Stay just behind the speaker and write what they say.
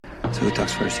So who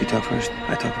talks first? You talk first?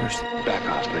 I talk first. Back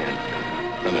off,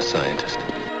 man. I'm a scientist.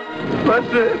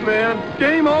 That's it, man.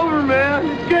 Game over, man.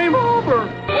 It's game over.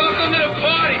 Welcome to the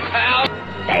party, pal.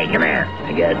 Hey, come here.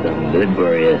 I got something good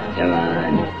for you. Come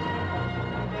on.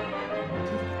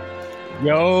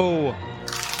 Yo.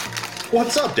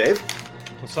 What's up, Dave?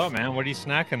 What's up, man? What are you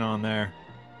snacking on there?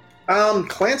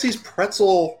 Clancy's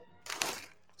Pretzel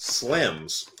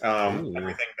Slims. Everything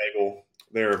bagel.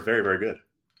 They're very, very good.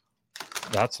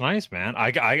 That's nice, man.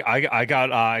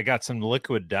 I got some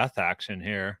Liquid Death action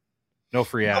here. No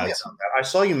free ads. I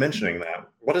saw you mentioning that.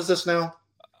 What is this now?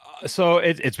 So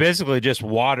it's basically just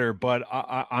water, but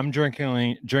I'm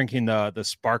drinking the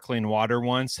sparkling water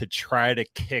ones to try to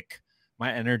kick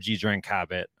my energy drink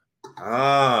habit.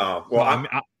 Oh, well,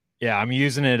 I'm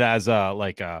using it as try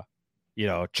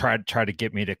to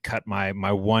get me to cut my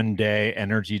 1 day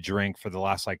energy drink for the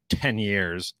last like 10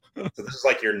 years. So this is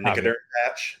like your Nicodert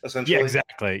patch, essentially. Yeah,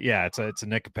 exactly. Yeah, it's a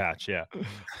Nick patch. Yeah.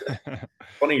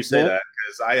 Funny you say that,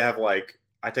 because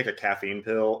I take a caffeine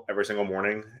pill every single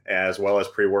morning, as well as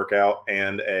pre-workout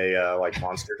and a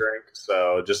Monster drink.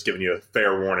 So just giving you a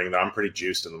fair warning that I'm pretty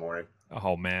juiced in the morning.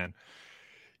 Oh man.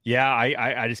 Yeah,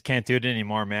 I just can't do it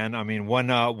anymore, man. I mean,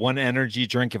 one energy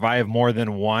drink, if I have more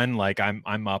than one, like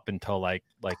I'm up until like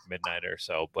midnight or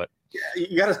so. But yeah,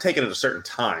 you got to take it at a certain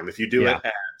time. If you do it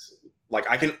at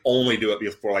I can only do it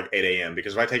before like 8 a.m.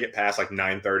 because if I take it past like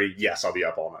 9:30, yes, I'll be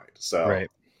up all night. So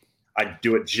right. I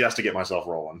do it just to get myself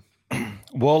rolling.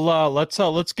 Well,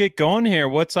 let's get going here.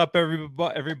 What's up,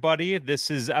 everybody? This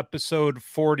is episode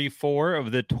 44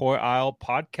 of the Toy Aisle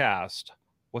podcast.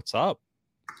 What's up?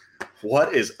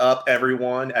 What is up,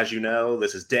 everyone? As you know,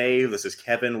 this is Dave. This is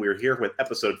Kevin. We're here with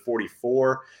episode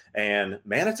 44. And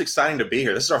man, it's exciting to be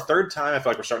here. This is our third time. I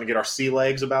feel like we're starting to get our sea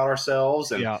legs about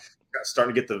ourselves and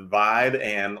starting to get the vibe.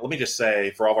 And let me just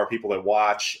say, for all of our people that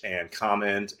watch and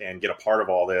comment and get a part of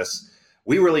all this,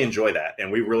 we really enjoy that,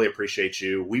 and we really appreciate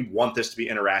you. We want this to be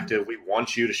interactive. We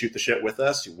want you to shoot the shit with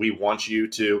us. We want you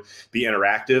to be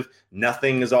interactive.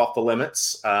 Nothing is off the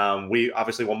limits. We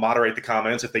obviously will moderate the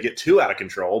comments if they get too out of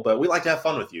control, but we like to have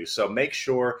fun with you. So make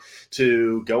sure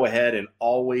to go ahead and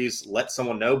always let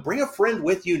someone know. Bring a friend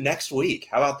with you next week.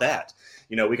 How about that?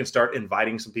 We can start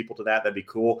inviting some people to that. That'd be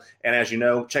cool. And as you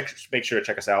know, make sure to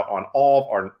check us out on all of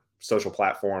our social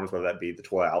platforms, whether that be the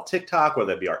Toy Aisle TikTok,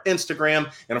 whether that be our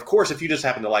Instagram. And of course, if you just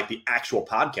happen to like the actual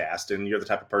podcast and you're the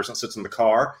type of person that sits in the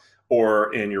car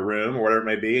or in your room or whatever it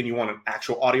may be, and you want an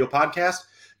actual audio podcast,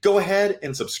 go ahead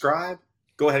and subscribe.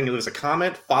 Go ahead and give us a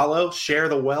comment, follow, share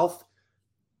the wealth.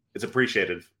 It's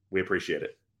appreciated. We appreciate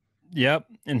it. Yep.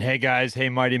 And hey guys, hey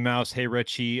Mighty Mouse, hey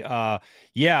Richie. No,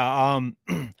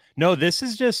 this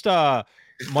is just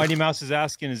Mighty Mouse is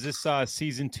asking, is this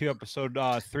season 2, episode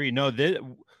 3? No,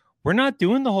 we're not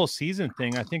doing the whole season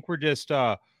thing. I think we're just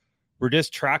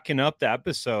tracking up the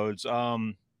episodes.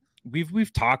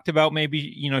 We've talked about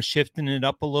maybe, shifting it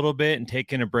up a little bit and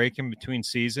taking a break in between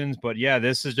seasons, but yeah,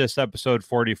 this is just episode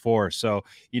 44. So,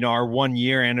 our 1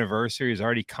 year anniversary is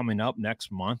already coming up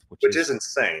next month, which is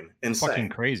insane. Fucking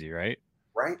crazy, right?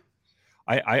 Right.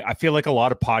 I feel like a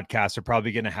lot of podcasts are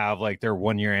probably going to have like their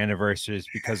 1 year anniversaries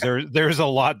because there's a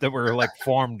lot that were like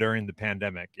formed during the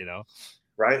pandemic,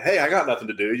 Right. Hey, I got nothing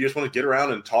to do. You just want to get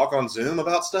around and talk on Zoom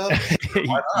about stuff?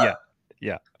 Why not?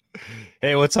 Yeah.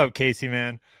 Hey, what's up, Casey,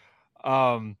 man?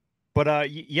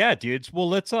 Yeah, dudes. Well,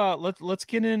 let's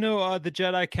get into the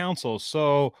Jedi Council.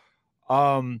 So,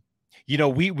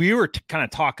 we were kind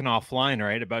of talking offline,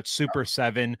 right, about Super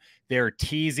 7. They're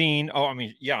teasing. I'm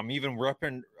even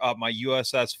repping my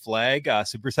USS Flag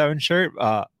Super 7 shirt.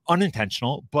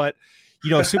 Unintentional, but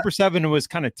Super 7 was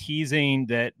kind of teasing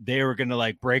that they were going to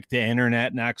like break the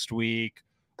internet next week,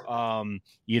 in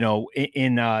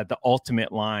the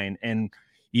Ultimate line. And,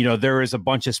 there was a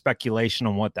bunch of speculation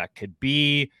on what that could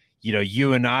be.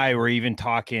 You and I were even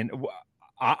talking.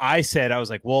 I said, I was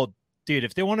like, well, dude,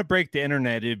 if they want to break the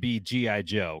internet, it'd be G.I.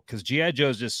 Joe, because G.I. Joe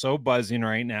is just so buzzing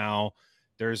right now.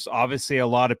 There's obviously a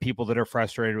lot of people that are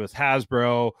frustrated with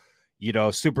Hasbro.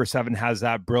 Super 7 has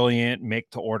that brilliant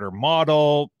make-to-order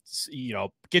model.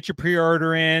 Get your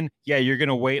pre-order in. Yeah, you're going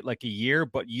to wait like a year,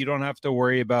 but you don't have to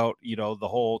worry about, the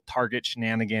whole Target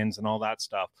shenanigans and all that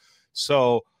stuff.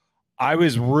 So I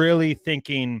was really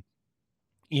thinking,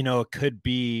 it could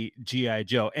be G.I.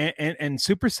 Joe. And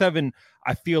Super 7,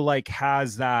 I feel like,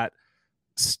 has that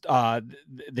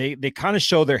they kind of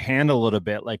show their hand a little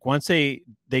bit. Like once they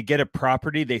get a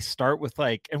property, they start with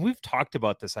like, and we've talked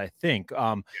about this, I think,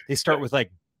 they start with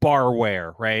like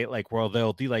barware, right? Like, well,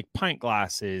 they'll do like pint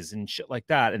glasses and shit like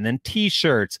that, and then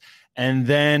t-shirts, and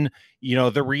then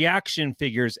the reaction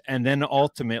figures, and then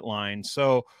Ultimate line.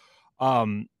 So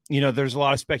there's a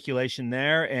lot of speculation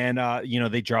there, and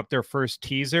they dropped their first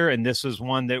teaser, and this was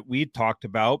one that we talked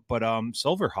about, but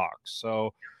Silverhawks.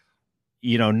 So,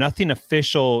 nothing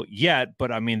official yet,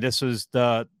 but I mean,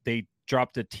 they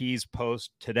dropped a tease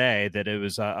post today that it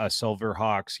was a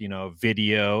Silverhawks,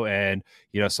 video, and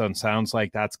so it sounds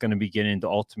like that's going to be getting into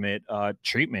ultimate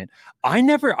treatment. I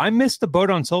missed the boat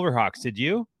on Silverhawks. Did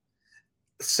you?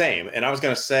 Same, and I was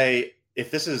going to say, if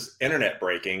this is internet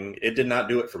breaking, it did not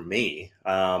do it for me.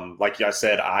 Like I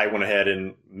said, I went ahead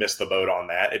and missed the boat on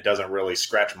that. It doesn't really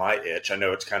scratch my itch. I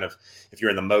know it's kind of, if you're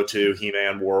in the Motu,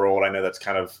 He-Man world, I know that's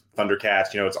kind of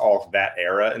Thundercats, it's all that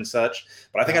era and such.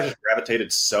 But I think I just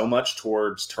gravitated so much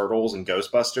towards Turtles and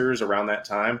Ghostbusters around that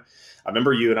time. I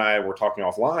remember you and I were talking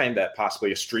offline that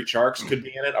possibly a Street Sharks could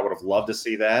be in it. I would have loved to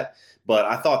see that. But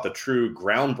I thought the true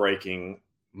groundbreaking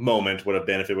moment would have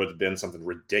been if it would have been something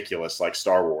ridiculous like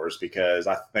Star Wars, because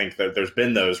I think that there's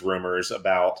been those rumors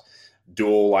about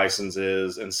dual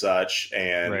licenses and such,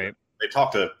 and they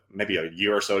talked to maybe a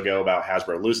year or so ago about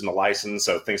Hasbro losing the license,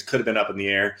 so things could have been up in the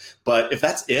air. But if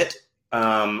that's it,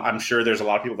 I'm sure there's a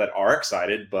lot of people that are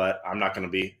excited, but I'm not going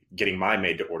to be getting my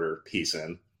made to order piece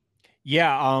in.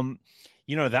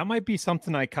 That might be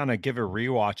something I kind of give a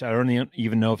rewatch. I don't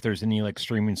even know if there's any like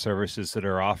streaming services that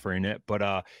are offering it, but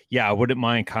I wouldn't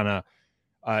mind kind of,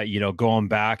 going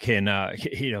back and,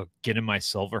 getting my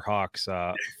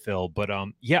Silverhawks fill. But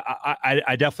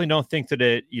I definitely don't think that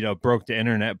it, broke the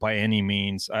internet by any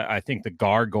means. I think the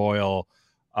gargoyle,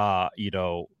 that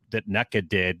NECA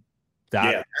did,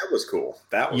 that was cool.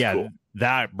 That was cool.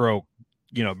 That broke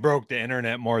the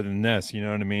internet more than this, you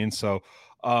know what I mean? So,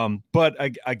 but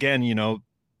again,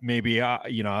 maybe,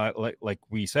 like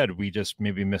we said, we just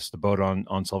maybe missed the boat on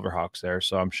Silverhawks there.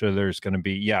 So I'm sure there's going to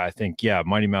be, I think,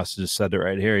 Mighty Mouse just said it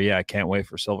right here. Yeah. I can't wait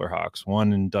for Silverhawks,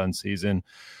 one and done season.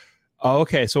 Oh,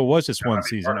 okay. So it was just one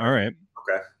season. All right.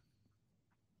 Okay.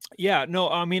 Yeah, no,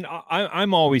 I mean,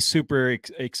 I'm always super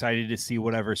excited to see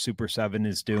whatever Super 7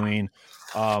 is doing.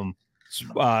 I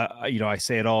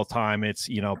say it all the time. It's,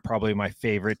 probably my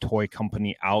favorite toy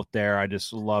company out there. I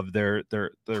just love their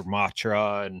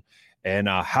mantra and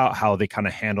how they kind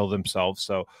of handle themselves.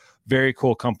 So very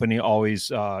cool company, always,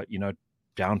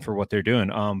 down for what they're doing.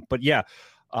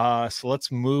 So let's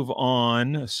move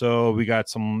on. So we got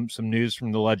some news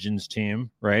from the Legends team,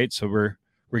 right? So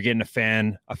we're getting a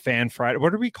fan Friday.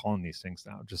 What are we calling these things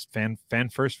now? Just fan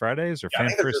first Fridays or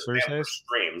fan first Thursdays?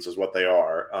 Streams is what they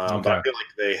are. But I feel like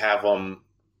they have them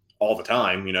all the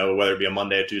time, whether it be a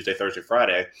Monday, Tuesday, Thursday,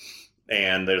 Friday,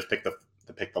 and they just pick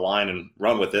the line and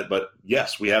run with it. But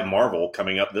yes, we have Marvel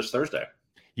coming up this Thursday.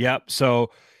 Yep.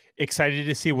 So excited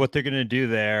to see what they're going to do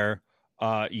there.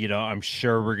 I'm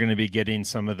sure we're going to be getting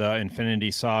some of the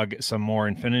Infinity Saga, some more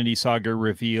Infinity Saga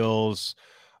reveals.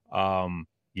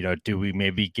 Do we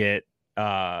maybe get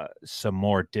some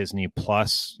more Disney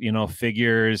Plus,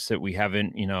 figures that we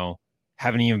haven't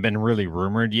even been really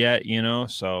rumored yet,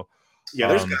 So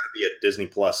there's got to be a Disney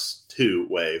Plus 2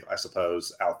 wave, I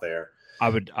suppose, out there. I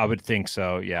would think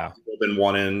so. Yeah. People have been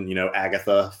wanting,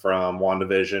 Agatha from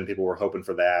WandaVision. People were hoping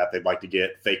for that. They'd like to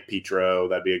get fake Pietro.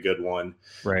 That'd be a good one.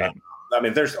 Right.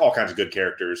 There's all kinds of good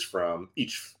characters from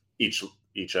each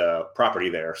property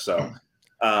there. So,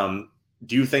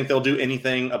 do you think they'll do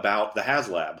anything about the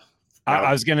HasLab?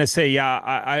 I was going to say,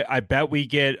 I bet we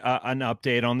get an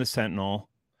update on the Sentinel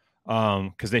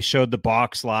because they showed the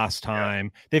box last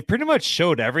time. Yeah. They've pretty much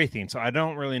showed everything. So I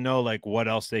don't really know like what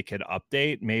else they could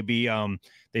update. Maybe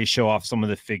they show off some of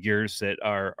the figures that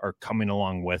are coming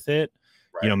along with it.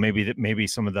 Right. Maybe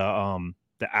some of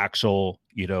the actual,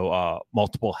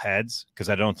 multiple heads, because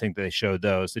I don't think they showed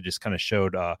those. They just kind of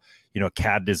showed,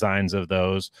 CAD designs of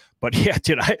those. But yeah,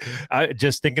 dude, I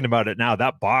just thinking about it now,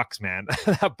 that box, man,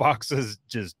 that box is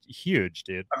just huge,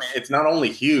 dude. It's not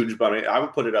only huge, but I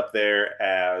would put it up there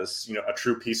as, a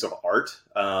true piece of art.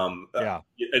 The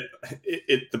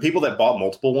people that bought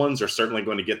multiple ones are certainly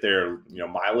going to get their,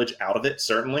 mileage out of it,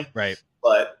 certainly. Right.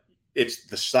 But it's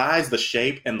the size, the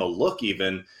shape, and the look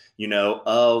even,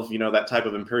 of, that type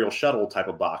of Imperial Shuttle type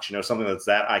of box, something that's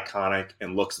that iconic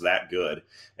and looks that good.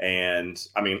 And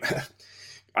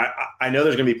I know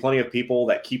there's going to be plenty of people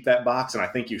that keep that box, and I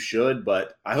think you should,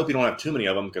 but I hope you don't have too many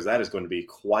of them, because that is going to be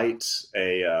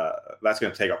that's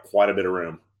going to take up quite a bit of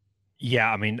room.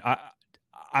 Yeah.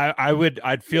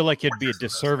 I'd feel like it'd be a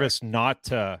disservice not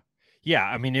to,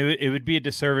 it would be a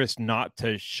disservice not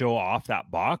to show off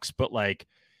that box, but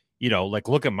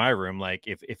look at my room. Like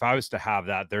if I was to have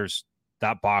that, there's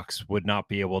that box would not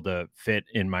be able to fit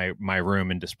in my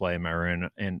room and display in my room.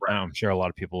 And Right. I'm sure a lot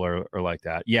of people are like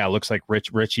that. Yeah, it looks like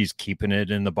Richie's keeping it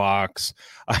in the box.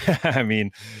 I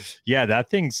mean, yeah, that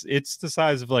it's the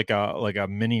size of like a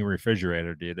mini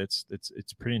refrigerator, dude. It's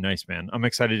pretty nice, man. I'm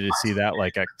excited to see that.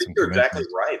 Like, I think you're exactly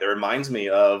right. It reminds me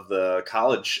of the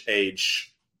college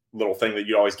age little thing that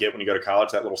you always get when you go to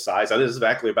college. That little size. That is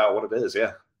exactly about what it is.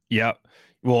 Yeah. Yeah.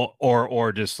 Well,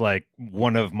 or just like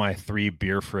one of my 3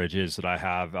 beer fridges that I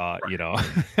have, you know.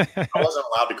 I wasn't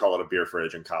allowed to call it a beer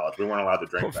fridge in college. We weren't allowed to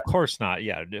drink. Of course not.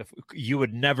 Yeah, you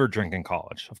would never drink in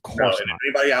college. Of course no, not.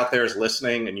 If anybody out there is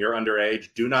listening and you're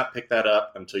underage, do not pick that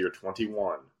up until you're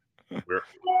 21. That's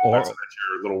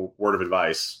your little word of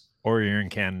advice. Or you're in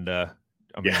Canada.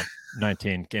 I mean,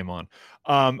 19. Game on.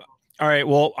 All right.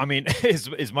 Well, I mean,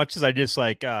 as much as I just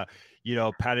like. You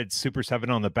know, patted Super 7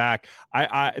 on the back.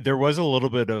 There was a little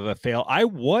bit of a fail. I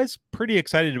was pretty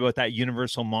excited about that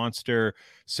Universal Monster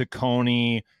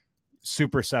Saucony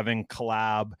Super 7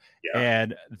 collab. Yeah.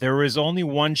 And there was only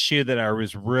one shoe that I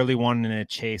was really wanting to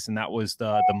chase, and that was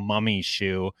the Mummy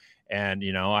shoe. And,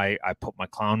 you know, I put my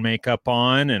clown makeup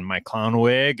on and my clown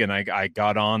wig, and I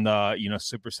got on the, you know,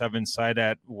 Super 7 site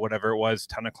at whatever it was,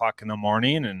 10 o'clock in the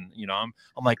morning. And, you know, I'm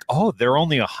like, oh, they're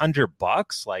only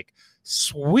 $100. Like,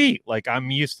 sweet. Like, I'm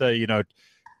used to, you know,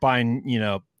 buying, you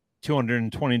know,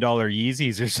 $220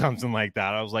 Yeezys or something like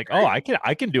that. I was like, oh, I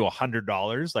can do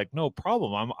 $100. Like, no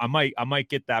problem. I might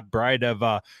get that Bride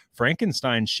of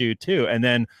Frankenstein shoe too. And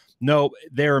then no,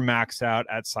 they were maxed out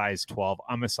at size 12.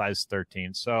 I'm a size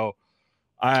 13. So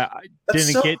I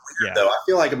didn't get. Weird, though. I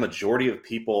feel like a majority of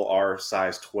people are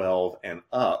size 12 and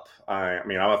up. I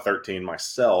mean, I'm a 13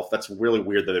 myself. That's really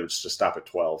weird that it would just stop at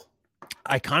 12.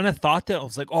 I kind of thought that. I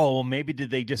was like, oh, well, maybe did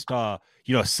they just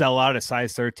you know, sell out a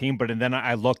size 13? But and then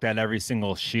I looked at every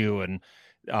single shoe, and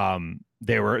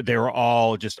they were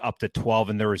all just up to 12,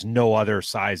 and there was no other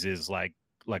sizes like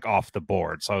off the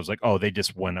board. So I was like, oh, they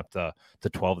just went up to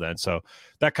 12 then. So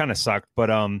that kind of sucked. But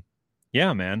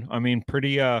yeah, man. I mean,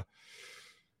 pretty I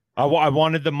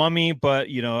wanted the Mummy, but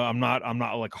you know, I'm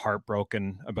not like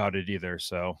heartbroken about it either.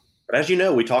 So, but as you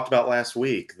know, we talked about last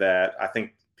week that I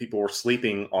think people were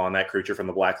sleeping on that creature from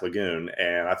the Black Lagoon,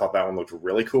 and I thought that one looked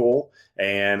really cool.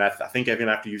 And I think even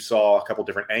after you saw a couple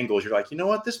different angles, you're like, you know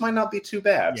what, this might not be too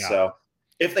bad. Yeah. So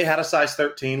if they had a size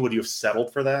 13, would you have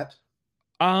settled for that?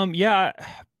 Yeah,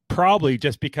 probably,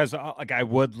 just because like I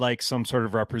would like some sort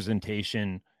of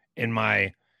representation in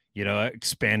my, you know,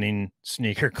 expanding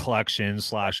sneaker collection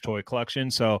 / toy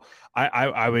collection. So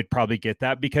I would probably get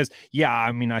that, because yeah,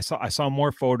 I mean, I saw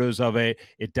more photos of it.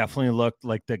 It definitely looked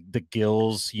like the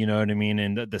gills, you know what I mean?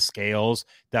 And the scales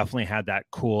definitely had that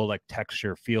cool like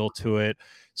texture feel to it.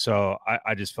 So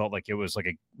I just felt like it was like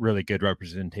a really good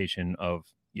representation of,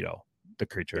 you know, the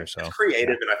creature. So it's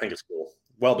creative, and I think it's cool.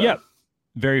 Well done. Yeah,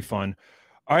 very fun.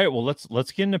 All right, well,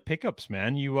 let's get into pickups,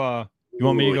 man. You want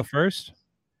me to go first?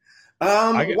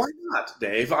 Why not,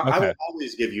 Dave? I will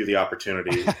always give you the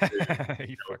opportunity to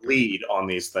lead on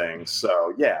these things.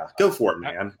 So yeah, go for it,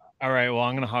 man. All right. Well,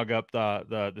 I'm gonna hog up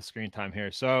the screen time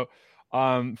here. So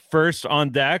first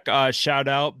on deck, shout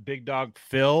out Big Dog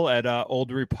Phil at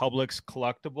Old Republic's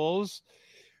Collectibles.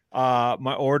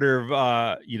 My order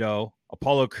of you know,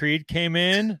 Apollo Creed came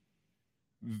in.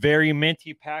 Very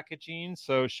minty packaging.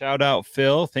 So shout out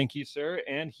Phil. Thank you, sir.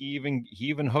 And he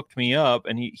even hooked me up,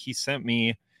 and he sent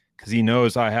me, because he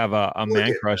knows I have a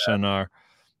man crush on our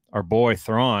boy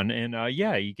Thrawn. And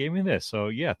yeah, he gave me this. So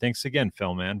yeah, thanks again,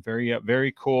 Phil, man. Very,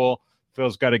 very cool.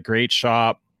 Phil's got a great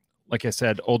shop. Like I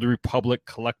said, Old Republic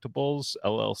Collectibles,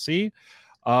 LLC.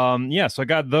 Yeah, so I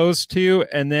got those two.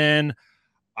 And then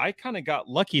I kind of got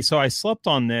lucky. So I slept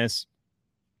on this.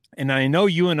 And I know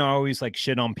you and I always like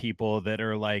shit on people that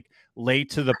are like late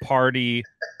to the party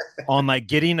on like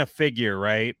getting a figure,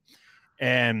 right?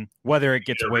 And whether it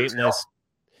gets waitlist.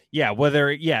 Yeah,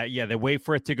 they wait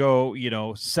for it to go, you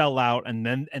know, sell out, and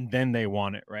then they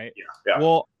want it, right? Yeah.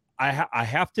 Well, I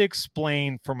have to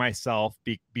explain for myself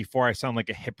before I sound like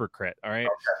a hypocrite, all right?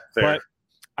 Okay, but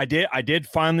I did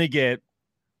finally get.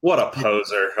 What a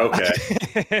poser!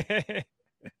 Okay.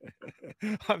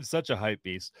 I'm such a hype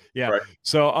beast. Yeah. Right.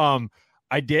 So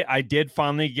I did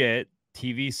finally get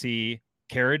TVC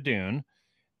Cara Dune.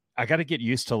 I got to get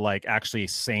used to like actually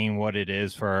saying what it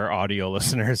is for our audio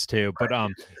listeners too. But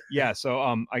yeah,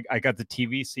 so I got the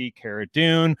TVC Cara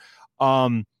Dune.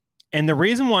 And the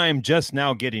reason why I'm just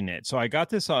now getting it, so I got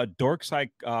this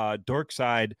Dorkside.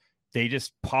 They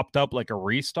just popped up like a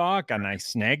restock, and I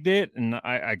snagged it, and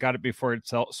I got it before it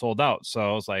sold out. So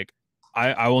I was like,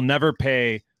 I will never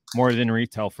pay more than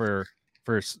retail for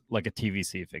like a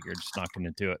TVC figure. Just not going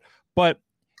to do it. But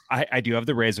I do have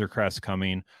the Razor Crest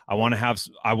coming. I want to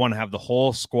have the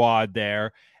whole squad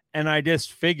there. And I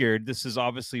just figured, this is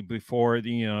obviously before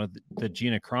the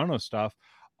Gina Carano stuff.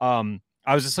 I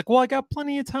was just like, well, I got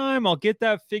plenty of time. I'll get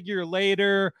that figure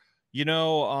later,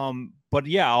 but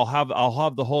yeah, I'll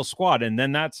have the whole squad. And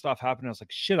then that stuff happened. I was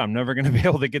like, shit, I'm never going to be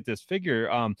able to get this figure.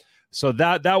 So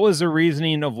that was the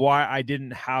reasoning of why I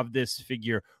didn't have this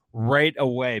figure right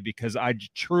away, because I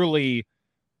truly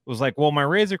was like, well, my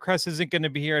Razor Crest isn't going to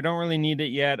be here. I don't really need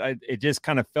it yet. It just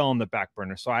kind of fell on the back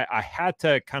burner. So I had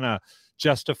to kind of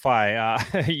justify,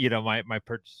 my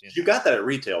purchasing. You got that at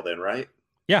retail then, right?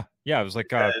 Yeah. It was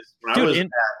like, when I was at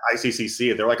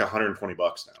ICCC, they're like $120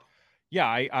 now.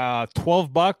 Yeah.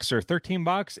 $12 or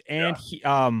 $13.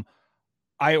 And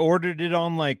I ordered it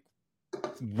on like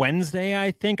Wednesday.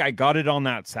 I think I got it on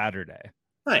that Saturday.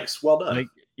 Nice. Well done.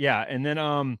 And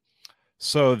then,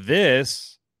 so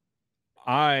this,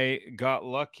 I got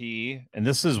lucky, and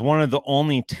this is one of the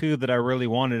only two that I really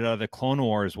wanted out of the Clone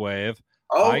Wars wave.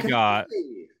 I got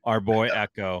our boy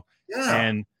Echo. Yeah.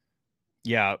 And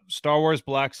Star Wars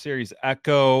Black Series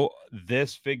Echo.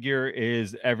 This figure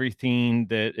is everything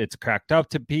that it's cracked up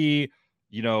to be.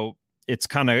 It's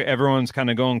kind of, everyone's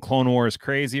kind of going Clone Wars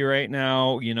crazy right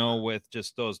now, with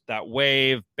just that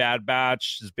wave. Bad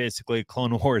Batch is basically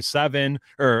Clone Wars 7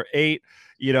 or 8,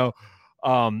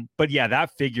 but yeah,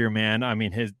 that figure, man, I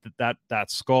mean, that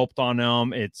sculpt on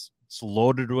him, it's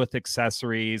loaded with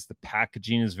accessories. The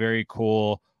packaging is very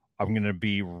cool. I'm going to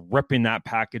be ripping that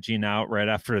packaging out right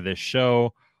after this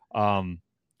show.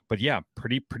 But yeah,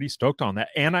 pretty stoked on that.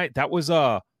 And that was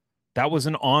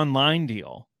an online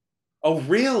deal. Oh,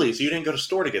 really? So you didn't go to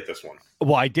store to get this one?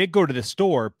 Well, I did go to the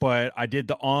store, but I did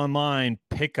the online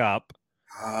pickup,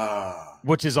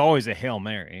 which is always a Hail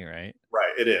Mary, right?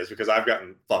 Right, it is, because I've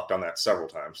gotten fucked on that several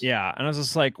times. Yeah, and I was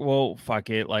just like, well, fuck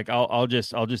it. Like, I'll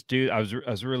just do. I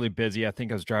was really busy. I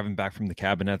think I was driving back from the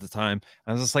cabin at the time.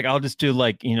 I was just like, I'll just do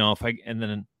if I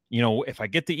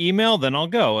get the email, then I'll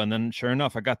go. And then sure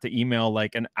enough, I got the email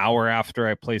like an hour after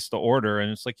I placed the order,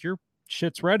 and it's like, your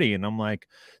shit's ready. And I'm like,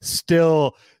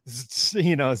 still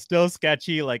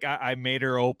sketchy. Like I made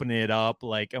her open it up.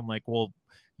 Like, I'm like, well,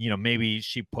 maybe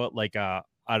she put like I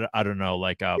don't know,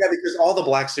 like because all the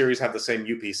Black Series have the same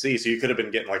UPC, so you could have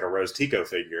been getting like a Rose Tico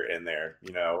figure in there.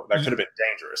 That could have been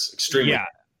dangerous, extremely.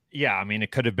 Yeah. I mean,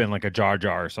 it could have been like a Jar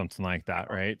Jar or something like that,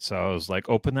 right? So I was like,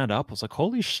 open that up. I was like,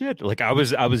 holy shit! Like I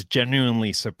was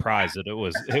genuinely surprised that it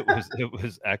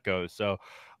was Echo. So,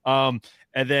 and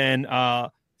then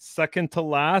second to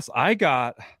last, I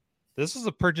got, this is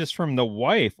a purchase from the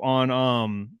wife on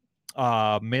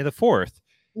May the 4th.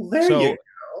 There you go.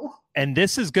 And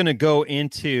this is going to go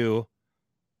into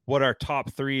what our top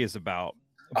 3 is about.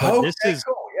 But this is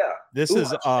cool. Yeah. This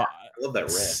is I love that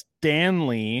red.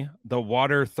 Stanley, the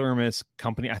water thermos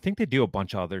company. I think they do a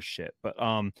bunch of other shit, but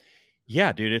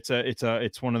yeah, dude,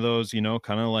 it's one of those,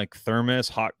 kind of like thermos,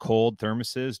 hot cold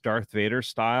thermoses, Darth Vader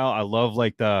style. I love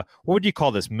like what would you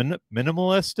call this,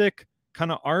 minimalistic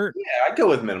kind of art? Yeah, I'd go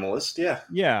with minimalist.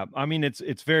 Yeah. I mean,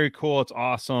 it's very cool. It's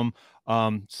awesome.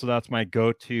 So that's my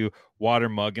go-to water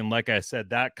mug. And like I said,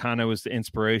 that kind of was the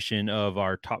inspiration of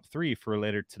our top 3 for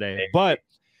later today. But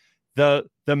the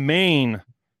main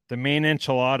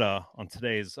enchilada on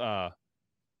today's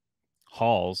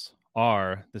hauls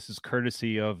are, this is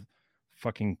courtesy of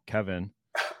fucking Kevin.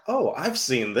 Oh, I've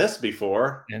seen this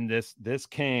before. And this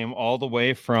came all the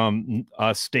way from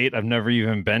a state I've never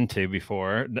even been to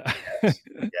before. Yes.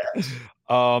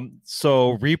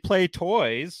 So Replay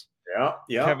Toys.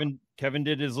 Yeah. Kevin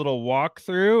did his little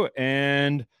walkthrough,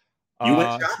 and you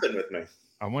went shopping with me.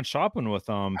 I went shopping with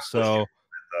them. So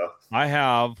I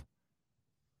have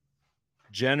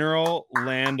General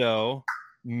Lando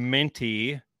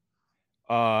Minty.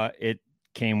 It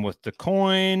came with the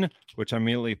coin, which I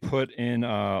immediately put in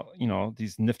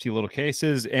these nifty little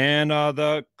cases, and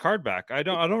the card back. I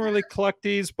don't really collect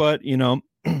these, but it'll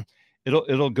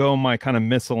go in my kind of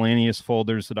miscellaneous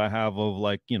folders that I have of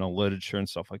like, literature and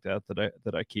stuff like that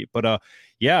I keep. But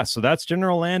yeah, so that's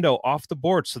General Lando off the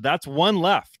board. So that's one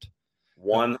left.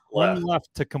 One left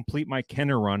to complete my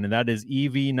Kenner run, and that is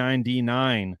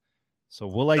EV9D9. So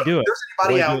will I do it? If there's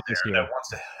anybody out there that wants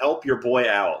to help your boy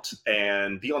out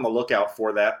and be on the lookout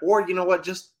for that, or you know what,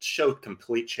 just show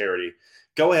complete charity,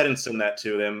 go ahead and send that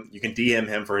to them. You can DM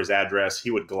him for his address.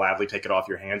 He would gladly take it off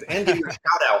your hands and give you a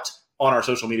shout out on our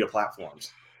social media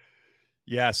platforms.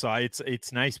 Yeah, so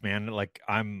it's nice, man. Like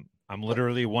I'm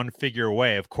literally one figure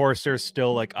away. Of course, there's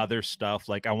still like other stuff.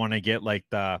 Like I want to get like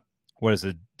the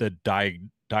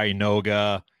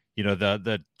Dianoga,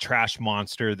 the trash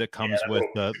monster that comes with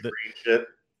the shit.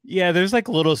 Yeah, there's like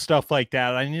little stuff like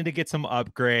that. I need to get some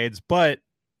upgrades, but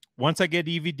once I get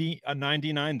EVD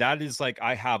 99, that is like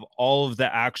I have all of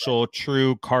the actual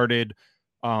true carded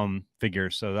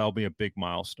figures. So that'll be a big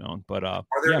milestone. But are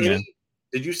there any? Man.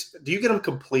 Do you get them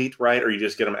complete, right, or you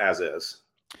just get them as is?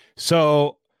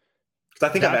 So, because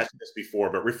I think I've asked you this before,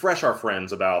 but refresh our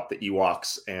friends about the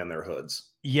Ewoks and their hoods.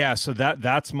 Yeah, so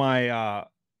that's my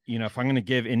if I'm going to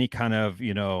give any kind of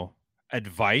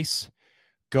advice,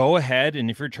 go ahead,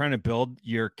 and if you're trying to build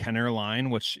your Kenner line,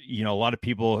 which a lot of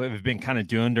people have been kind of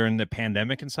doing during the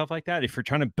pandemic and stuff like that, if you're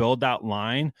trying to build that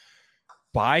line,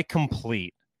 buy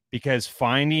complete, because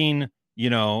finding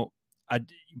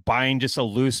buying just a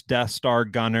loose Death Star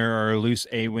gunner or a loose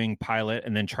A-wing pilot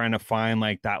and then trying to find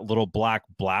like that little black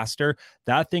blaster,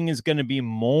 that thing is going to be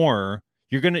more.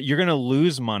 You're gonna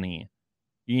lose money,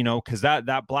 because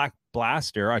that black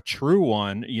blaster, a true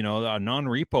one, a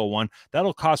non-repo one,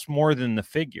 that'll cost more than the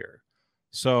figure.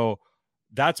 So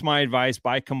that's my advice.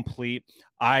 Buy complete.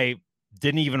 I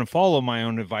didn't even follow my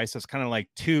own advice. That's kind of like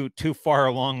too far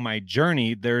along my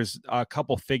journey. There's a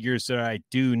couple figures that I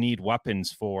do need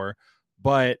weapons for,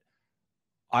 but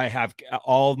I have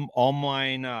all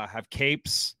mine have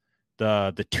capes,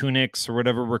 the tunics or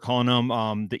whatever we're calling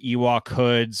them, the Ewok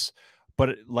hoods.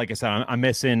 But like I said, I'm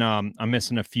missing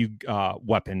a few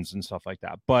weapons and stuff like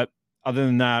that. But other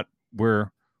than that, we're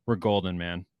golden,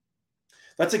 man.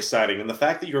 That's exciting, and the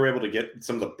fact that you were able to get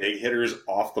some of the big hitters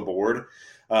off the board.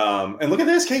 And look at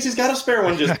this, Casey's got a spare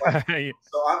one. So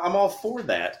I'm all for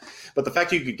that. But the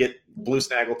fact you could get Blue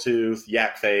Snaggletooth,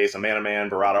 Yak Face, Amana Man,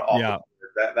 Barada off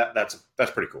the board,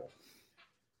 that's pretty cool.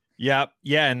 Yeah.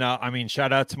 And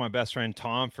shout out to my best friend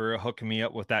Tom for hooking me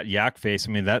up with that Yak Face.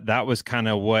 I mean, that was kind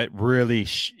of what really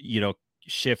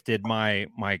shifted my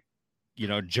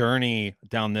journey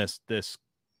down this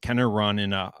Kenner run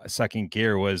in a second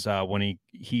gear was when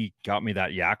he got me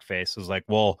that Yak Face. It was like,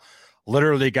 well,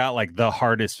 literally got like the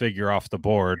hardest figure off the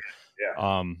board.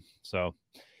 Yeah. So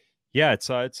yeah, it's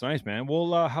nice, man.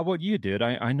 Well, how about you, dude?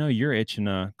 I know you're itching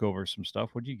to go over some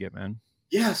stuff. What'd you get, man?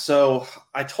 Yeah, so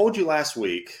I told you last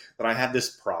week that I had this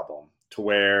problem to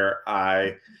where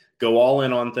I go all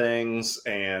in on things,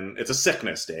 and it's a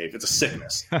sickness, Dave. It's a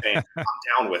sickness, and I'm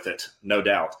down with it, no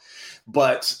doubt.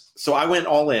 But so I went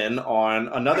all in on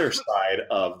another side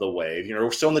of the wave.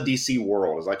 We're still in the DC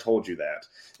world, as I told you that.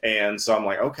 And so I'm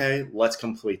like, okay, let's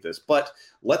complete this. But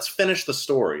let's finish the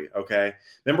story, okay?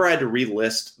 Remember I had to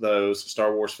relist those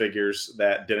Star Wars figures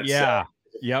that didn't sell?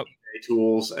 Yep.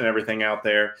 Tools and everything out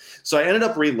there. So I ended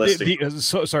up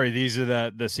relisting. Sorry, these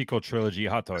are the sequel trilogy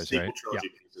hot toys, right? Sequel trilogy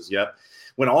pieces, yep.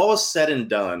 When all was said and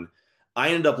done, I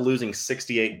ended up losing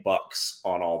 $68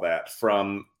 on all that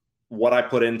from what I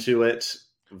put into it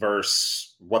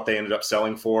versus what they ended up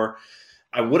selling for.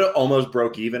 I would have almost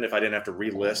broke even if I didn't have to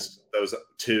relist those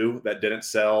two that didn't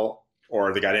sell,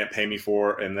 or the guy didn't pay me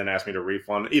for and then asked me to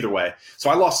refund. Either way. So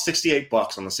I lost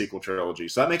 $68 on the sequel trilogy.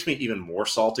 So that makes me even more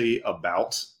salty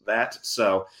about that.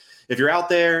 So if you're out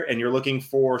there and you're looking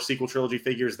for sequel trilogy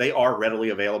figures, they are readily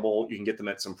available. You can get them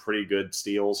at some pretty good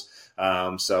steals.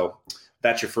 So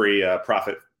that's your free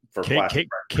profit for plastic.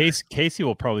 Casey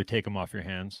will probably take them off your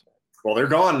hands. Well, they're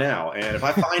gone now. And if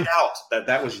I find out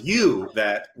that was you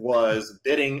that was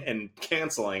bidding and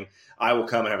canceling, I will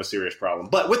come and have a serious problem.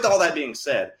 But with all that being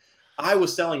said, I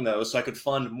was selling those so I could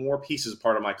fund more pieces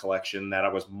part of my collection that I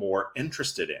was more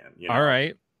interested in. All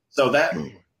right. So that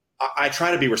I try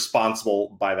to be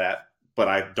responsible by that, but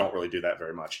I don't really do that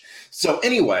very much. So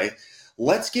anyway,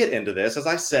 let's get into this. As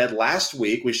I said, last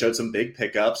week we showed some big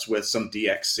pickups with some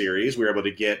DX series. We were able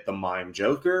to get the Mime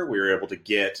Joker. We were able to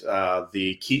get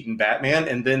the Keaton Batman,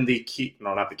 and then the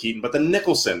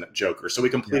Nicholson Joker. So we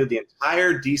completed the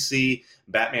entire DC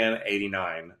Batman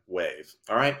 89 wave.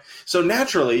 All right. So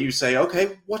naturally you say,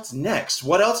 okay, what's next?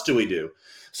 What else do we do?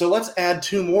 So let's add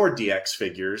 2 more DX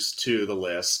figures to the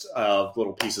list of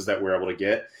little pieces that we're able to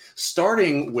get,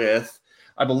 starting with,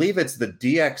 I believe it's the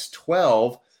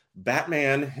DX12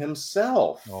 Batman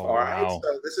himself. Oh, all right. wow.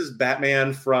 So this is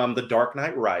Batman from The Dark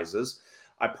Knight Rises.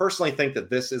 I personally think that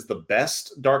this is the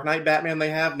best Dark Knight Batman they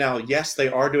have. Now, yes, they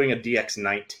are doing a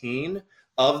DX19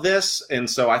 of this. And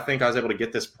so I think I was able to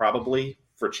get this probably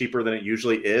for cheaper than it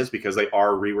usually is because they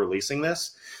are re-releasing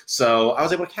this. So I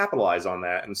was able to capitalize on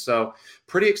that. And so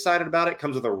pretty excited about it.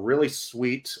 Comes with a really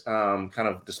sweet kind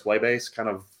of display base, kind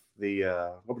of the,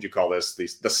 what would you call this?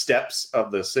 The steps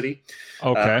of the city.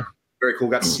 Okay. Very cool.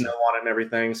 Got snow on it and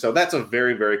everything. So that's a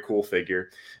very, very cool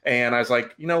figure. And I was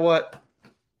like, you know what?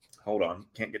 Hold on.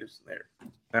 Can't get it there.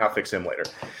 I'll fix him later.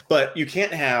 But you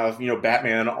can't have,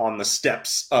 Batman on the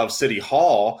steps of City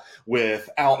Hall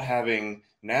without having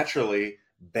naturally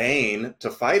Bane to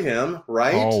fight him,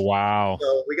 right? Oh, wow.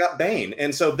 So we got Bane.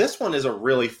 And so this one is a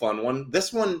really fun one.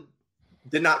 This one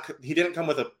He didn't come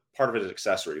with a part of his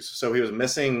accessories. So he was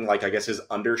missing, like, I guess his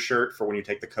undershirt for when you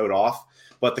take the coat off.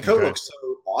 But the coat looks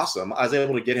so awesome. I was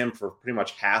able to get him for pretty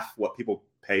much half what people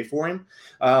pay for him.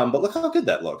 But look how good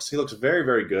that looks. He looks very,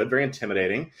 very good, very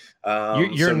intimidating.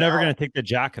 You're never going to take the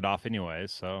jacket off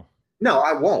anyways, so. No,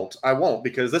 I won't,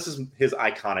 because this is his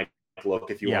iconic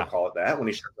look, if you want to call it that, when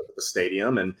he shows up at the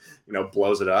stadium and, you know,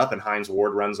 blows it up and Hines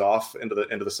Ward runs off into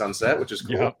the sunset, which is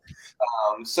cool. Yep.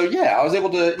 So yeah, I was able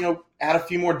to, you know, add a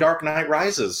few more Dark Knight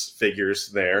Rises figures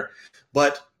there,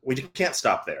 but we can't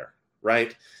stop there,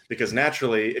 right? Because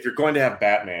naturally, if you're going to have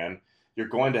Batman, you're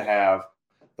going to have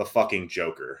the fucking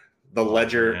Joker, the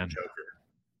Ledger Joker.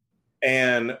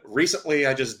 And recently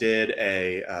I just did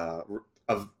a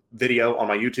video on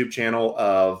my YouTube channel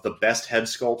of the best head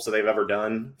sculpts that they've ever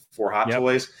done for Hot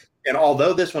Toys. And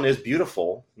although this one is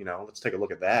beautiful, you know, let's take a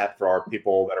look at that for our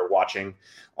people that are watching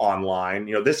online.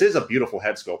 You know, this is a beautiful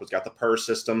head sculpt. It's got the purr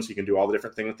system, so you can do all the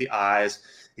different things with the eyes.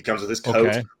 He comes with his coat,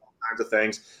 all kinds of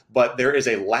things. But there is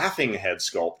a laughing head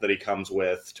sculpt that he comes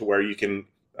with to where you can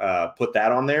put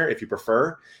that on there if you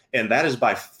prefer. And that is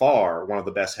by far one of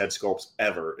the best head sculpts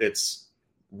ever. It's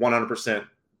 100%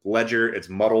 Ledger. It's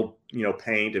muddled, you know,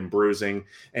 paint and bruising,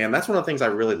 and that's one of the things I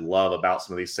really love about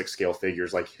some of these 6-scale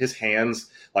figures. Like his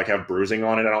hands, like, have bruising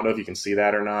on it. I don't know if you can see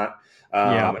that or not.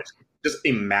 It's just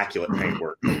immaculate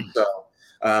paintwork. So,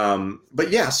 but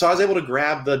yeah, so I was able to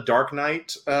grab the Dark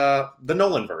Knight, the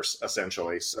Nolanverse,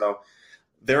 essentially. So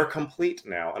they're complete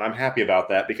now, and I'm happy about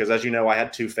that because, as you know, I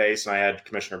had Two-Face and I had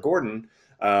Commissioner Gordon.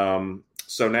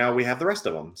 So now we have the rest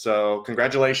of them. So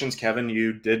congratulations, Kevin.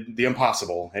 You did the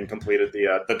impossible and completed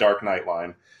the Dark Knight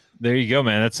line. There you go,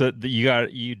 man.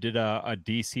 You did a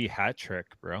DC hat trick,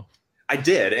 bro. I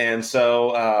did, and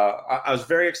so I was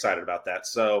very excited about that.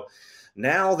 So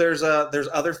now there's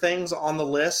other things on the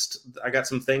list. I got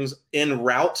some things en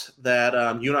route that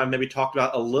you and I maybe talked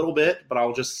about a little bit, but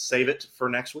I'll just save it for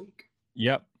next week.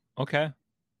 Yep. Okay.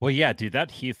 Well, yeah, dude,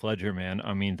 that Heath Ledger, man.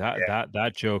 I mean,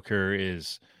 that Joker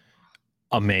is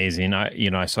amazing.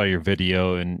 I saw your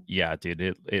video, and yeah, dude,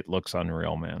 it looks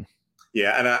unreal, man.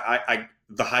 Yeah, and I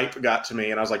the hype got to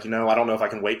me, and I was like, you know, I don't know if I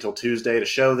can wait till Tuesday to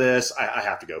show this. I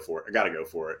have to go for it. I got to go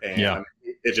for it. And I mean,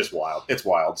 it's just wild. It's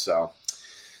wild. So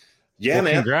yeah, well,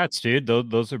 man. Congrats, dude.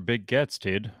 Those are big gets,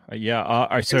 dude.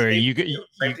 Sorry,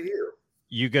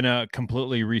 you gonna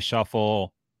completely reshuffle?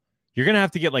 You're gonna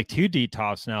have to get like 2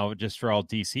 detops now just for all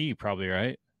DC, probably,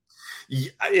 right?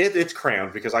 Yeah, it's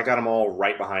crammed because I got them all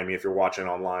right behind me if you're watching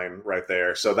online right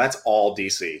there. So that's all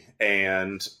DC.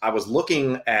 And I was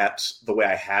looking at the way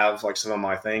I have like some of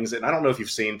my things. And I don't know if you've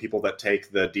seen people that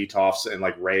take the detofs and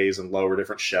like raise and lower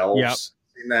different shelves. Yep.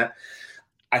 Seen that?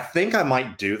 I think I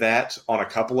might do that on a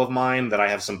couple of mine that I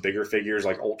have some bigger figures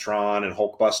like Ultron and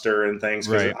Hulkbuster and things.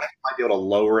 Because I might be able to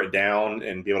lower it down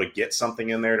and be able to get something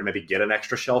in there to maybe get an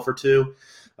extra shelf or 2.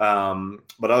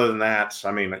 But other than that,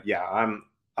 I mean, yeah,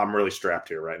 I'm really strapped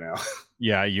here right now.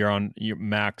 Yeah, you're on your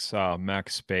max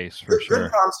space for sure.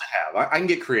 Good problems to have. I can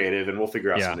get creative, and we'll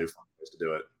figure out some new fun ways to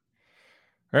do it.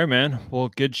 All right, man. Well,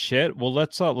 good shit. Well,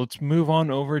 let's move on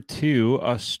over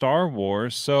to Star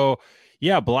Wars. So,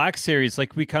 yeah, Black Series,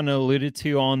 like we kind of alluded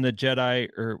to on the Jedi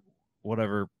or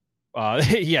whatever.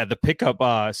 The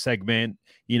pickup segment.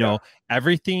 You know,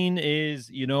 everything is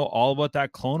all about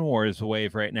that Clone Wars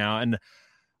wave right now, and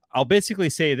I'll basically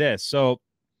say this. So,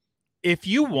 if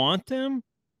you want them,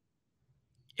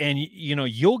 and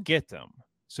you'll get them.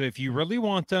 So if you really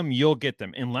want them, you'll get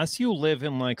them. Unless you live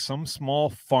in like some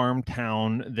small farm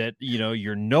town that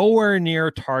you're nowhere near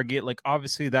Target, like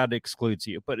obviously that excludes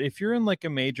you. But if you're in like a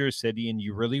major city and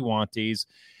you really want these,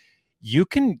 you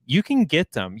can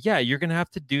get them. Yeah, you're gonna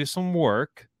have to do some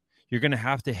work. You're gonna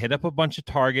have to hit up a bunch of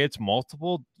Targets,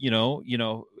 multiple,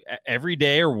 every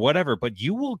day or whatever. But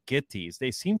you will get these.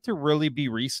 They seem to really be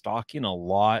restocking a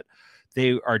lot.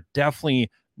 They are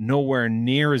definitely nowhere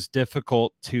near as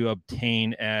difficult to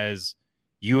obtain as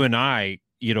you and I,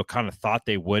 kind of thought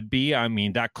they would be. I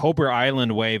mean, that Cobra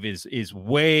Island wave is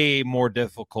way more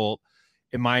difficult,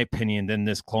 in my opinion, than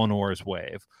this Clone Wars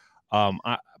wave.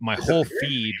 My whole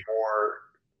feed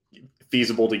more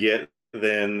feasible to get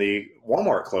than the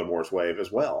Walmart Clone Wars wave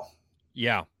as well.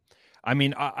 Yeah. I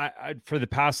mean, I for the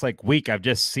past like week, I've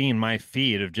just seen my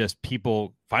feed of just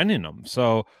people finding them.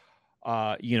 So,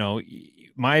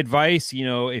 my advice,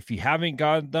 if you haven't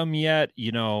got them yet,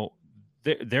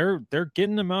 they're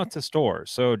getting them out to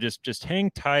stores. So just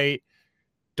hang tight.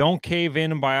 Don't cave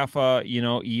in and buy off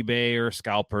eBay or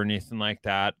Scalper or anything like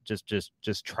that.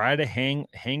 Just try to hang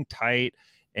tight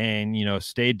and,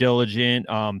 stay diligent.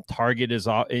 Target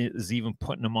is even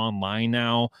putting them online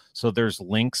now. So there's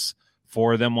links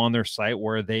for them on their site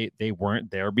where they weren't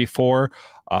there before.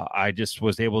 I just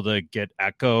was able to get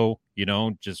Echo,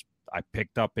 just I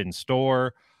picked up in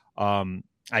store.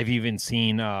 I've even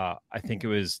seen, I think it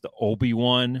was the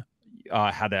Obi-Wan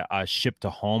had a ship to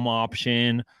home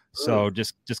option. So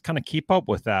just kind of keep up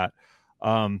with that.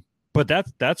 But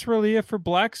that's really it for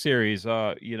Black Series.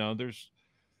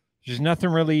 There's nothing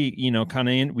really, kind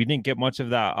of we didn't get much of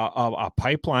that a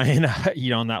pipeline,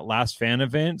 on that last fan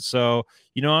event. So,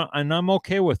 and I'm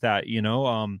okay with that.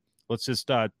 Let's just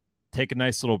take a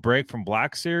nice little break from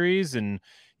Black Series, and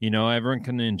everyone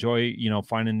can enjoy,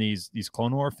 finding these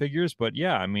Clone War figures. But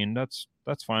yeah, I mean, that's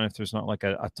fine if there's not like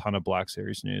a ton of Black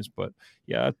Series news. But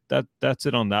yeah, that's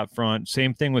it on that front.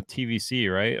 Same thing with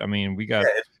TVC, right? I mean, we got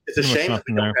it's a shame that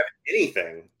we don't have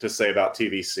anything to say about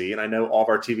TVC, and I know all of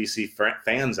our TVC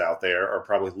fans out there are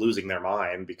probably losing their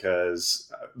mind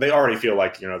because they already feel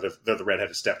like they're the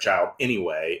redheaded stepchild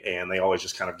anyway, and they always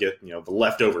just kind of get the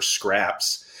leftover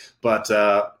scraps. But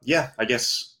yeah, I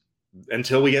guess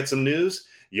until we get some news,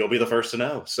 you'll be the first to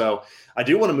know. So I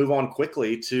do want to move on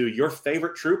quickly to your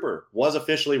favorite trooper was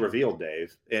officially revealed,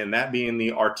 Dave, and that being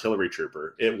the artillery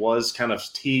trooper. It was kind of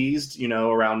teased,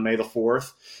 around May the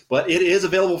 4th, but it is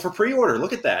available for pre-order.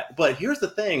 Look at that. But here's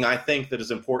the thing I think that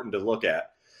is important to look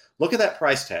at. Look at that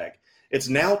price tag. It's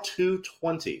now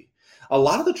 $220. A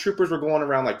lot of the troopers were going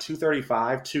around like $235,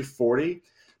 $240.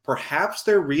 Perhaps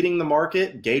they're reading the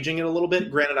market, gauging it a little bit.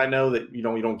 Granted, I know that you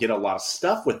don't get a lot of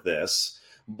stuff with this,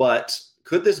 but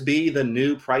could this be the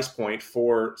new price point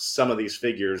for some of these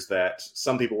figures that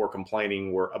some people were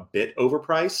complaining were a bit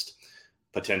overpriced?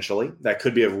 Potentially. That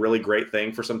could be a really great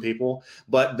thing for some people.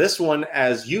 But this one,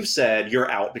 as you've said,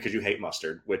 you're out because you hate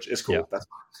mustard, which is cool. Yeah. That's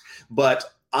fine. But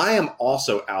I am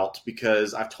also out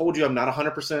because I've told you I'm not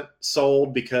 100%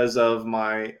 sold because of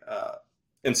my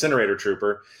incinerator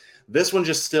trooper. This one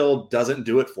just still doesn't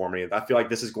do it for me. I feel like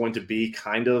this is going to be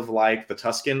kind of like the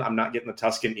Tusken. I'm not getting the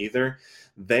Tusken either.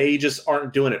 They just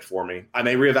aren't doing it for me. I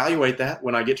may reevaluate that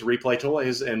when I get to Replay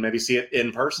Toys and maybe see it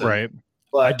in person. Right.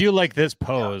 But I do like this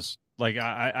pose. Yeah. Like,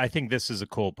 I think this is a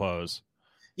cool pose.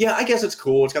 Yeah, I guess it's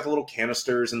cool. It's got the little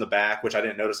canisters in the back, which I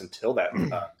didn't notice until that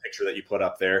picture that you put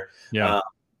up there. Yeah.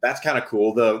 That's kind of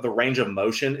cool. The range of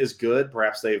motion is good.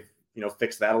 Perhaps they've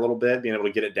fixed that a little bit, being able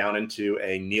to get it down into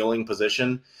a kneeling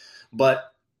position.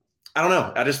 But I don't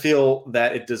know. I just feel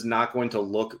that it is not going to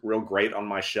look real great on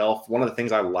my shelf. One of the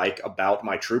things I like about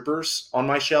my troopers on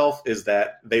my shelf is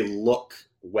that they look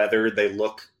weathered. They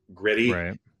look gritty.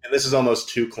 Right. And this is almost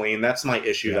too clean. That's my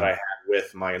issue that I had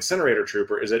with my incinerator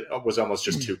trooper is it was almost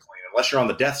just too clean. Unless you're on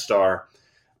the Death Star,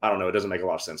 I don't know. It doesn't make a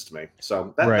lot of sense to me.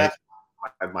 So that's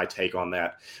my take on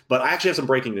that. But I actually have some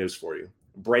breaking news for you.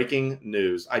 Breaking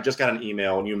news. I just got an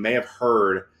email, and you may have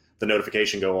heard the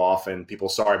notification go off, and people,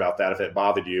 sorry about that if it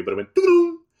bothered you, but it went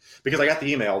doo-doo, because I got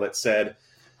the email that said,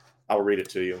 I'll read it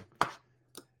to you.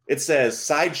 It says,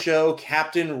 Sideshow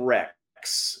Captain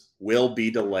Rex will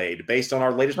be delayed. Based on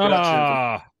our latest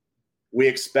production, we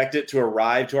expect it to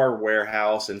arrive to our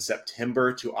warehouse in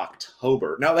September to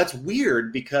October. Now, that's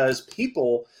weird because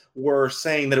people were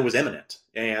saying that it was imminent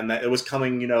and that it was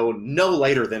coming, no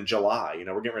later than July.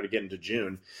 We're getting ready to get into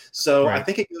June. So I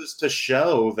think it goes to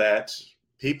show that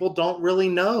people don't really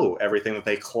know everything that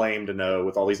they claim to know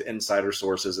with all these insider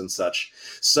sources and such.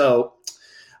 So,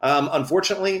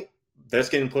 unfortunately, that's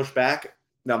getting pushed back.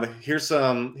 Now, here's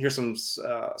some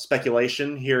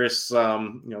speculation. Here is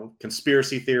some,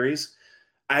 conspiracy theories.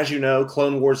 As you know,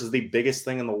 Clone Wars is the biggest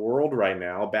thing in the world right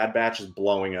now. Bad Batch is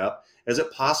blowing up. Is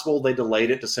it possible they delayed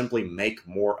it to simply make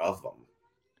more of them?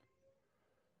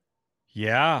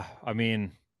 Yeah, I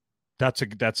mean, that's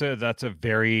a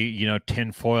very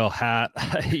tinfoil hat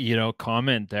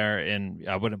comment there, and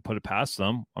I wouldn't put it past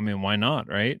them. I mean, why not,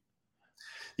 right?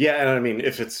 Yeah, and I mean,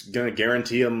 if it's going to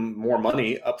guarantee them more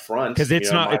money up front, because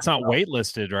it's not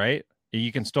waitlisted, right?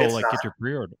 You can still get your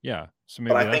pre-order. Yeah, so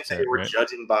maybe. But I think they were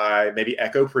judging by maybe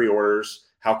Echo pre-orders,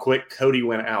 how quick Cody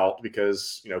went out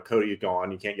because Cody is gone,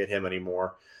 you can't get him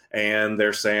anymore, and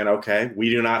they're saying, okay, we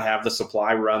do not have the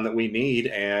supply run that we need,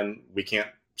 and we can't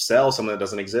sell something that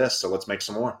doesn't exist, so let's make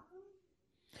some more.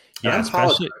 Yeah,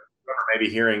 especially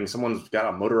maybe hearing someone's got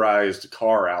a motorized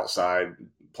car outside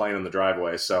playing in the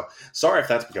driveway. So sorry if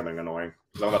that's becoming annoying.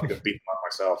 I'm about to get beaten up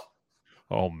myself.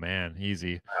 Oh man,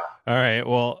 easy. Yeah. All right,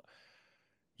 well,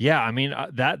 yeah, I mean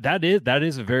that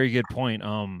is a very good point.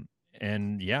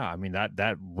 And yeah, I mean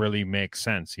that really makes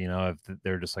sense. If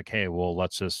they're just like, hey, well,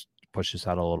 let's just push this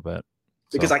out a little bit.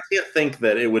 Because So, I can't think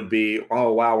that it would be,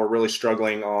 oh wow, we're really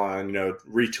struggling on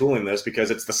retooling this because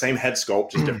it's the same head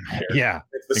sculpt, just different hair. yeah,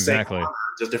 It's the exactly. same armor,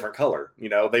 just different color.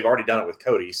 They've already done it with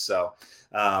Cody, so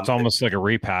It's almost like a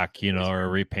repack, or a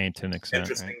repaint to an extent.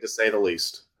 interesting Right? to say the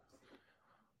least.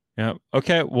 Yeah.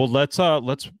 Okay. Well, let's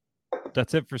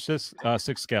that's it for six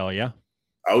scale. Yeah.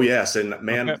 Oh yes, and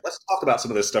man, Okay. let's talk about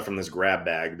some of this stuff from this grab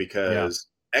bag because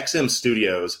XM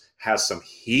Studios has some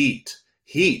heat.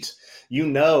 You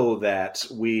know that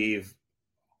we've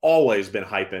always been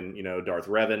hyping, Darth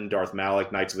Revan, Darth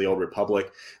Malak, Knights of the Old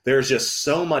Republic. There's just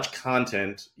so much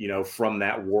content, from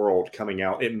that world coming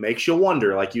out. It makes you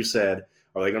wonder, like you said,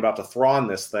 are they about to Thrawn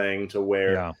this thing to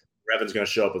where Revan's going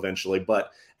to show up eventually?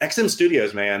 But XM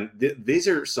Studios, man, these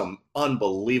are some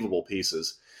unbelievable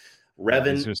pieces.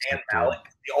 Revan and Malak.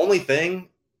 The only thing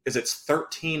is it's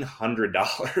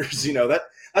 $1,300.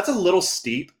 That's a little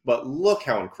steep, but look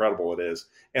how incredible it is.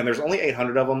 And there's only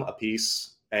 800 of them a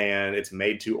piece, and it's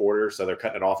made to order, so they're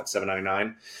cutting it off at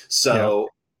 $799. So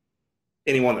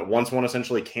anyone that wants one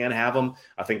essentially can have them.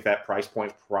 I think that price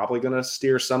point's probably going to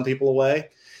steer some people away.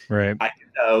 Right. I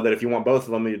know that if you want both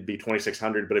of them, it'd be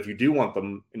 $2,600. But if you do want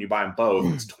them and you buy them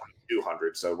both, it's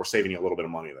 $2,200. So we're saving you a little bit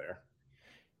of money there.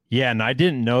 Yeah, and I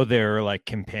didn't know they were like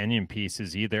companion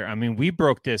pieces either. I mean, we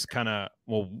broke this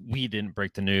we didn't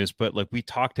break the news, but like we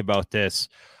talked about this,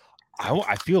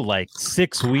 I feel like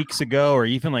 6 weeks ago or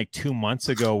even like 2 months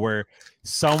ago, where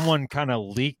someone kind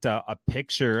of leaked a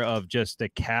picture of just the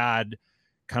CAD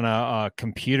kind of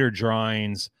computer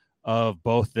drawings of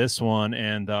both this one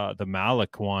and the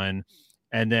Malak one.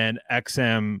 And then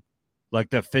XM,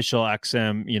 like the official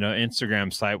XM,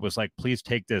 Instagram site was like, please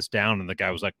take this down. And the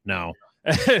guy was like, no.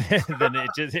 Then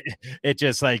it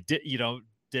just like did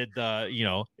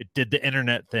the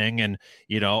internet thing, and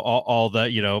all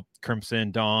the Crimson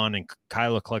Dawn and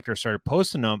Kylo Collector started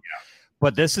posting them.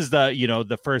 But this is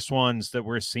the first ones that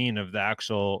we're seeing of the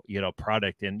actual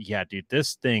product, and dude,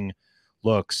 this thing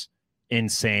looks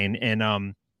insane.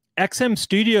 And XM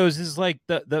Studios is like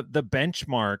the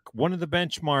benchmark, one of the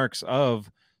benchmarks of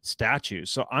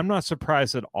statues, so I'm not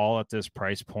surprised at all at this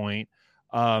price point.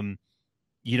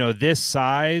 This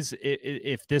size,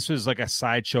 if this was like a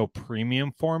Sideshow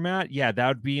premium format, that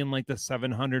would be in like the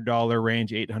 $700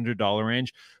 range, $800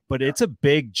 range. But it's a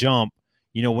big jump,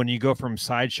 when you go from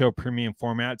Sideshow premium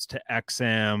formats to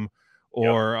XM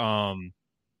or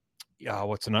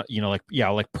what's another,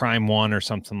 like Prime One or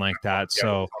something like that.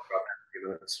 So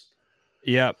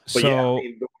But so one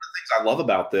of the things I love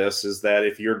about this is that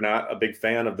if you're not a big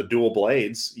fan of the dual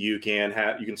blades, you can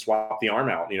swap the arm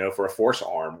out, for a Force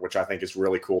arm, which I think is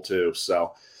really cool too.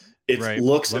 So it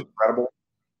looks incredible.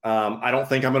 I don't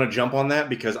think I'm going to jump on that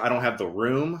because I don't have the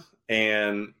room,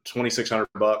 and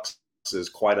 $2,600 is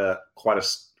quite an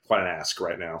ask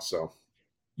right now. So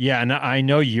and I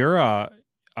know you're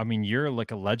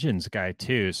like a Legends guy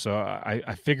too, so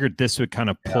I figured this would kind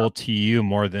of pull to you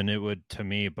more than it would to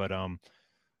me. But I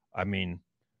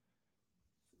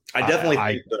definitely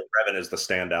think that Revan is the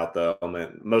standout, though. I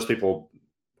mean, most people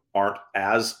aren't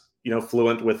as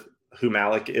fluent with who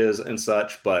Malak is and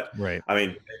such, but I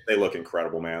mean, they look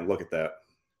incredible, man. Look at that.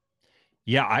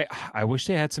 Yeah, I wish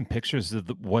they had some pictures of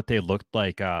what they looked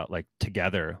like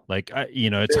together. Like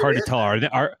it's hard to tell.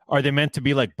 Are they meant to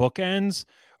be like bookends,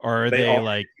 or are they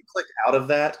like? If you click out of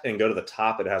that and go to the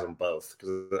top, it has them both.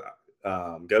 Because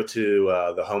go to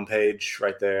the homepage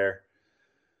right there,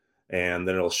 and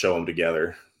then it'll show them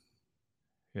together.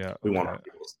 Yeah, we want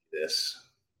people to see this.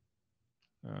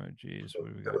 Oh, geez, what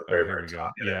do we got? Here we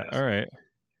go. Yeah, all right.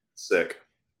 Sick.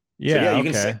 Yeah, so, you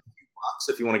can save $2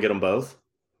 if you want to get them both.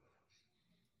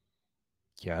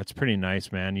 Yeah, it's pretty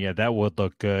nice, man. Yeah, that would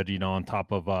look good, on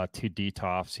top of 2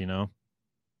 DTOFs,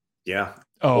 Yeah.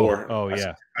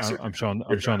 Yeah. I'm showing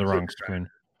the wrong screen.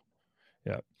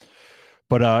 Yeah.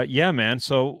 But man.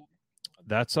 So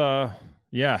that's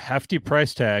hefty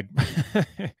price tag. But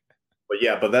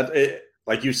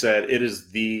like you said, it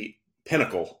is the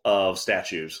pinnacle of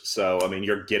statues. So I mean,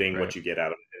 you're getting what you get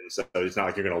out of it, and so it's not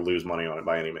like you're going to lose money on it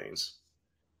by any means.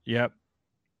 Yep.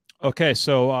 Okay,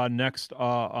 so next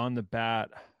on the bat,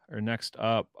 or next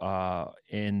up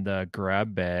in the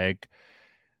grab bag.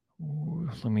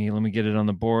 Let me get it on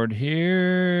the board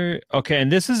here. Okay,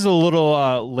 and this is a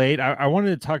little late. I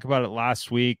wanted to talk about it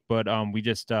last week, but we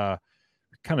just were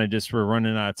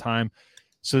running out of time.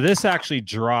 So this actually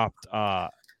dropped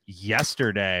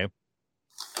yesterday,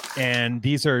 and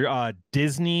these are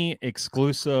Disney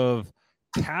exclusive,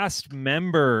 cast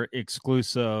member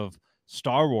exclusive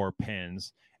Star Wars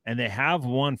pins, and they have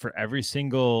one for every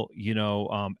single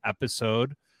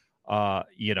episode.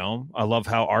 You know, I love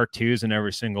how R2 is in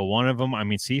every single one of them. I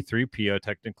mean, C3PO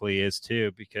technically is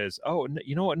too, because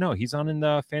you know what? No, he's on in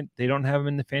the they don't have him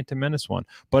in the Phantom Menace one.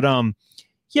 But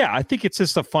yeah, I think it's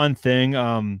just a fun thing.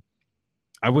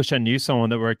 I wish I knew someone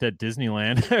that worked at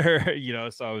Disneyland, or, you know,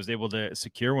 so I was able to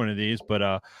secure one of these.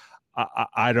 But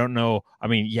I don't know. I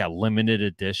mean, yeah, limited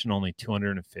edition, only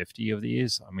 250 of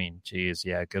these. I mean, geez,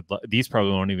 yeah, good luck. These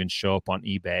probably won't even show up on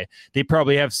eBay. They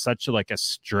probably have such a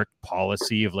strict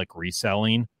policy of like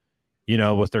reselling, you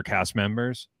know, with their cast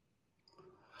members.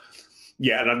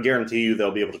 Yeah, and I guarantee you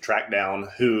they'll be able to track down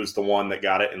who's the one that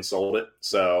got it and sold it.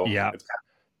 So yeah,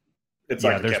 it's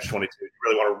like a catch-22. You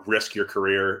really want to risk your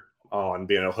career on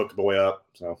being a hook boy up.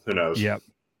 So who knows? Yep.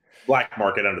 Black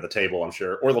market under the table, I'm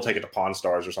sure, or they'll take it to Pawn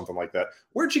Stars or something like that.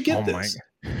 Where'd you get this?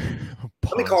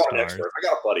 Let me call an expert. I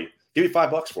got a buddy. Give me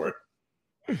 $5 for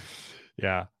it.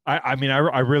 Yeah, I mean,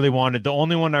 I really wanted, the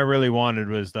only one I really wanted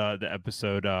was the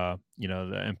episode, you know,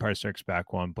 the Empire Strikes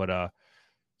Back one. But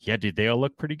yeah, dude, they all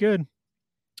look pretty good.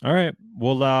 All right,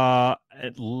 well,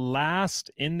 at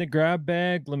last in the grab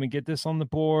bag, let me get this on the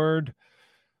board.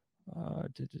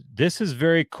 This is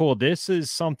very cool. This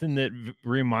is something that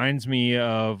reminds me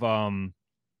of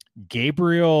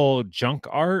Gabriel Junk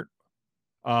Art.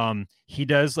 He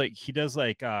does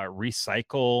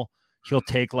recycle. He'll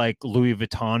take like Louis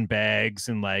Vuitton bags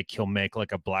and like he'll make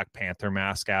like a Black Panther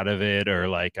mask out of it, or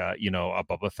like you know, a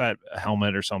Boba Fett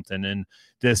helmet or something. And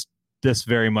this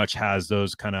very much has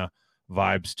those kind of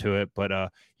vibes to it.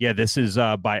 But yeah, this is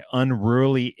by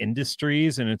Unruly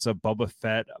Industries, and it's a Boba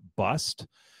Fett bust.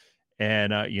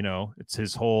 And, you know, it's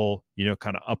his whole, you know,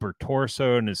 kind of upper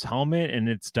torso and his helmet. And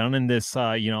it's done in this,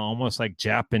 you know, almost like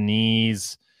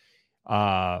Japanese,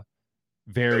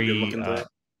 very,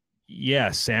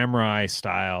 samurai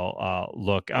style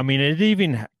look. I mean, it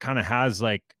even kind of has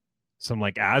like some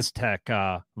like Aztec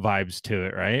vibes to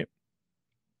it, right?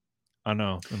 I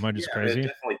know. Am I just crazy? It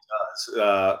definitely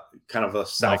does. Kind of a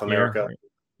South America.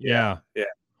 Yeah.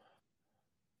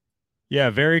 Yeah,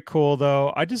 very cool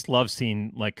though. I just love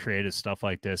seeing like creative stuff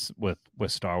like this with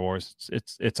Star Wars.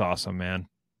 It's awesome, man.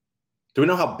 Do we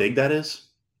know how big that is?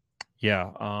 Yeah,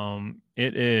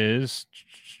 it is.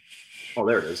 Oh,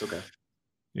 there it is. Okay.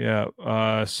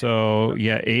 Yeah. So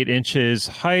yeah, 8 inches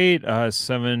height,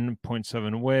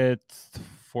 7.7 width,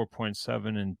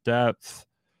 4.7 in depth.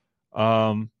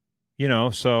 You know,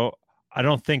 so I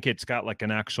don't think it's got like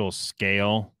an actual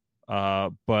scale.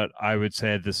 But I would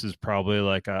say this is probably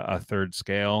like a third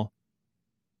scale,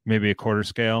 maybe a quarter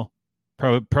scale,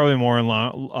 probably more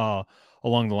along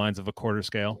the lines of a quarter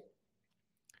scale.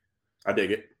 I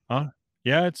dig it.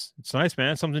 Yeah, it's nice,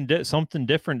 man. Something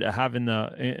different to have in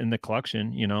the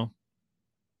collection, you know.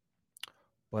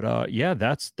 But yeah,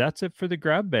 that's it for the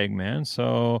grab bag, man.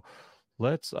 So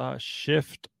let's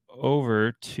shift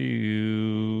over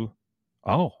to.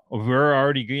 Oh, we're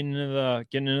already getting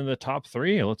into the top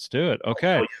 3. Let's do it.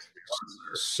 Okay. Oh, yes,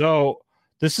 so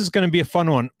this is going to be a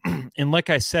fun one. And like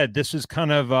I said, this is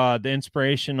kind of the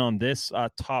inspiration on this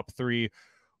top 3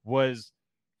 was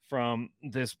from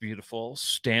this beautiful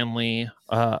Stanley,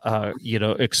 you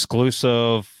know,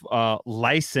 exclusive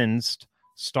licensed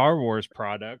Star Wars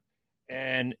product.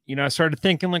 And, you know, I started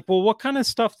thinking like, well, what kind of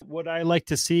stuff would I like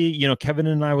to see? You know, Kevin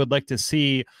and I would like to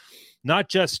see not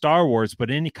just Star Wars, but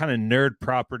any kind of nerd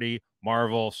property,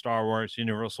 Marvel, Star Wars,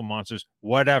 Universal Monsters,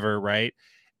 whatever, right?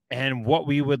 And what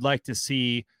we would like to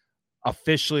see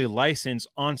officially licensed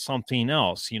on something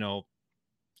else, you know,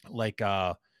 like,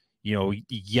 you know,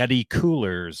 Yeti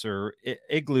coolers or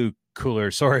Igloo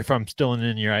coolers. Sorry if I'm stealing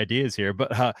in your ideas here,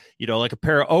 but, you know, like a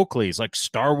pair of Oakleys, like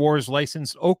Star Wars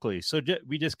licensed Oakleys. So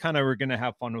we just kind of were going to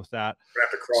have fun with that. We have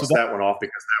to cross that one off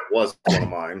because that was one of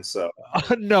mine. So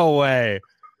no way.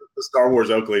 The Star Wars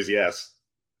Oakleys, yes.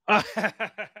 But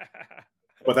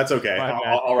that's okay.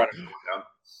 I'll write it down.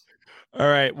 All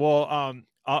right. Well,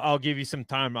 I'll give you some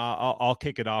time. I'll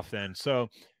kick it off then. So,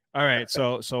 all right.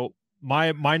 So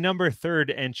my number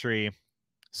 3rd entry.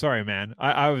 Sorry, man.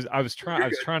 I was trying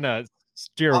to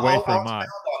steer away from mine.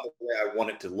 The way I want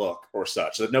it to look or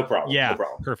such. So no problem. Yeah. No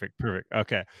problem. Perfect.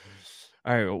 Okay.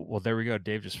 All right. Well, there we go.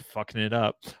 Dave just fucking it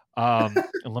up. Let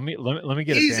me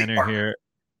get a banner here.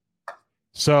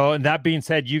 So, and that being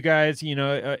said, you guys, you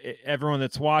know, everyone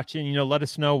that's watching, you know, let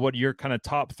us know what your kind of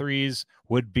top 3s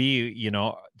would be, you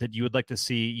know, that you would like to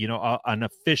see, you know, an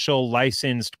official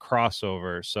licensed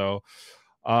crossover. So,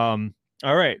 all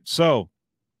right. So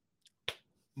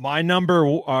my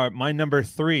number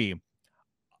 3,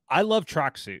 I love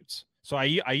tracksuits. So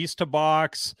I used to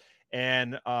box,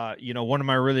 And one of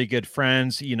my really good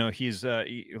friends, he's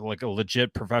like a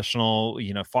legit professional,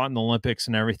 fought in the Olympics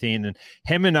and everything. And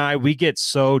him and I, we get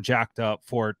so jacked up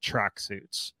for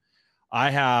tracksuits. I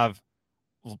have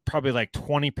probably like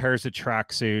 20 pairs of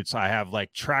tracksuits. I have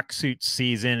like tracksuit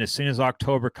season. As soon as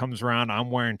October comes around,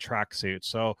 I'm wearing tracksuits.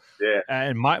 So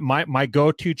and my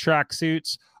go-to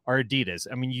tracksuits are Adidas.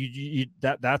 I mean,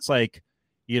 that's like,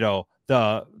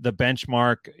 the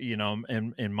benchmark,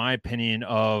 in my opinion,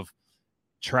 of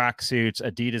tracksuits.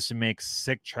 Adidas makes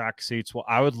sick tracksuits. Well,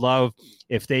 I would love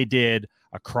if they did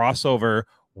a crossover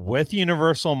with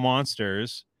Universal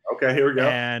Monsters. Okay, here we go.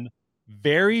 And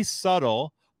very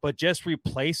subtle, but just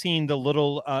replacing the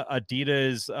little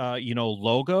Adidas,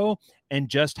 logo, and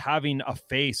just having a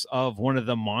face of one of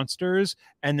the monsters,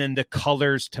 and then the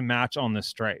colors to match on the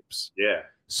stripes. Yeah.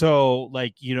 So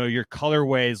like, your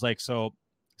colorways, like, so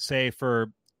say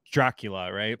for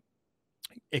Dracula, right?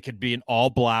 It could be an all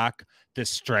black. The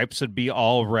stripes would be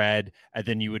all red, and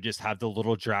then you would just have the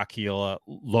little Dracula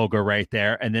logo right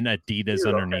there, and then Adidas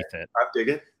underneath it. I dig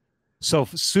it. So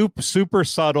super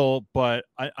subtle, but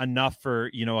enough for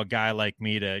a guy like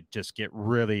me to just get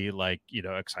really like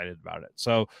excited about it.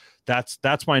 So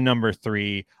that's my number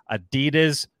 3.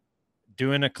 Adidas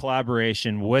doing a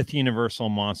collaboration with Universal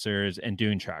Monsters and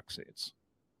doing tracksuits.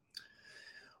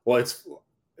 Well,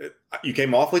 you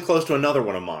came awfully close to another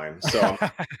one of mine, so I'm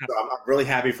really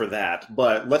happy for that.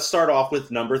 But let's start off with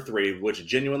number 3, which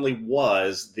genuinely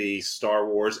was the Star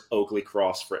Wars Oakley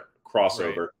crossover.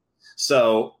 Right.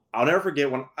 So I'll never forget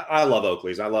when I love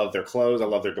Oakleys. I love their clothes. I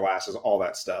love their glasses, all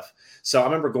that stuff. So I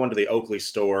remember going to the Oakley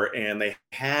store, and they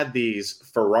had these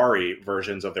Ferrari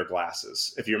versions of their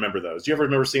glasses, if you remember those. Do you ever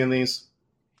remember seeing these?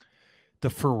 The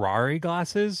Ferrari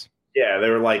glasses? Yeah,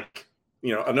 they were like,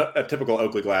 a typical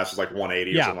Oakley glass was like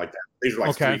 180 or something like that. These were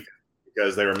like 350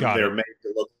 because they were made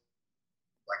to look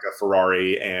like a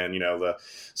Ferrari, and the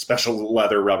special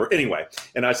leather rubber. Anyway,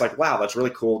 and I was like, wow, that's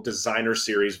really cool. Designer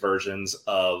series versions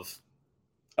of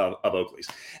Oakleys.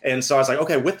 And so I was like,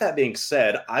 okay, with that being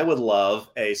said, I would love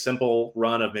a simple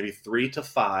run of maybe 3 to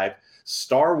 5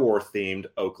 Star Wars themed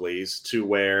Oakleys, to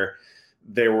where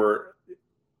they were,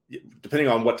 depending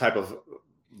on what type of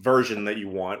version that you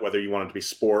want, whether you want it to be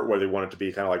sport, whether you want it to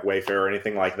be kind of like Wayfarer or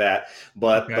anything like that.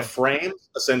 But the frames,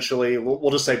 essentially,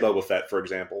 we'll just say Boba Fett, for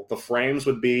example. The frames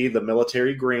would be the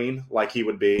military green, like he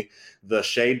would be. The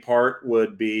shade part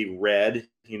would be red,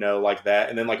 like that.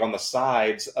 And then like on the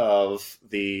sides of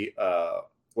the,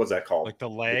 what's that called? Like the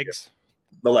legs?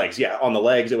 The legs, yeah. On the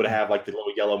legs, it would have like the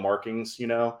little yellow markings,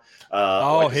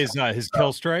 like his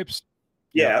kill stripes?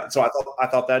 Yeah, so I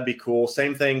thought that'd be cool.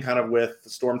 Same thing kind of with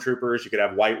stormtroopers. You could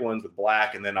have white ones with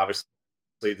black, and then obviously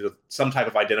some type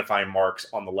of identifying marks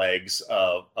on the legs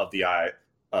of the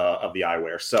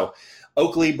eyewear. So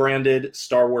Oakley branded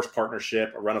Star Wars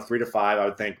partnership, a run of 3 to 5. I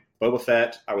would think Boba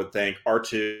Fett. I would think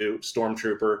R2,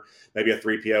 Stormtrooper, maybe a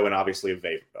 3PO, and obviously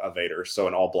a Vader. So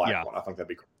an all black one. I think that'd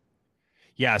be cool.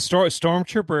 Yeah,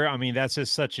 Stormtrooper. I mean, that's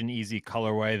just such an easy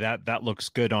colorway. That looks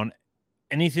good on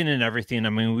anything and everything. I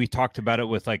mean, we talked about it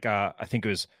with like I think it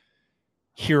was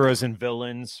Heroes and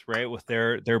Villains, right? With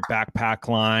their backpack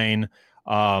line.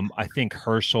 I think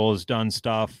Herschel has done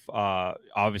stuff.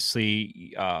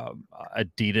 Obviously,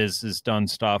 Adidas has done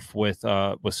stuff with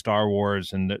Star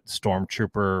Wars and the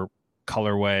Stormtrooper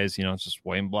colorways. It's just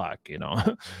white and black.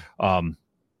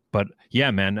 But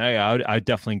yeah, man, I'd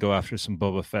definitely go after some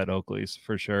Boba Fett Oakleys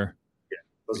for sure. Yeah,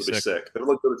 those would be sick. They would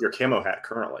look good with your camo hat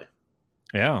currently.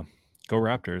 Yeah. Go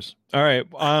Raptors. All right.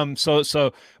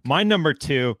 So my number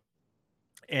 2,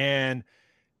 and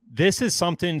this is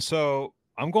something. So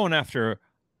I'm going after,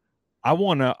 I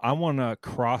want a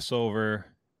crossover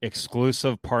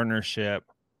exclusive partnership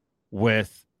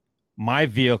with my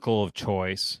vehicle of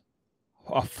choice,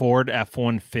 a Ford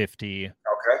F-150. Okay.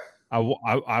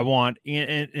 I want,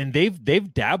 and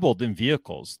they've dabbled in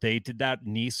vehicles. They did that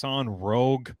Nissan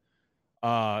Rogue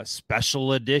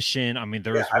special edition. I mean,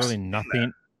 there was really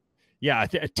nothing. Yeah,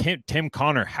 Tim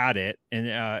Connor had it,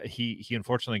 and he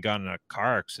unfortunately got in a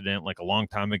car accident like a long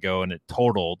time ago, and it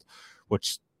totaled,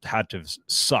 which had to have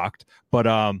sucked. But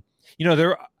I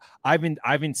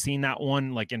haven't seen that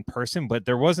one like in person, but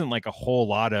there wasn't like a whole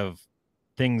lot of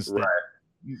things. Right.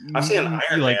 I've seen an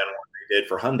Iron Man one they did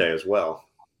for Hyundai as well.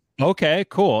 Okay,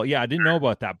 cool. Yeah, I didn't know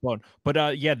about that, but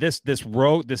this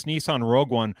Nissan Rogue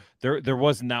one, there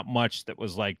wasn't that much that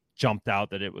was like jumped out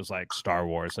that it was like Star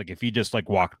Wars. Like if you just like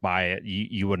walked by it,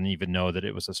 you wouldn't even know that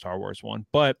it was a Star Wars one.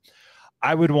 But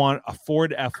I would want a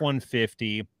Ford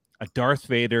F-150, a Darth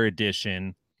Vader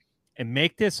edition, and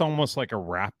make this almost like a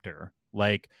Raptor.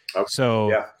 Like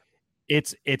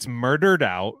it's murdered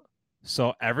out.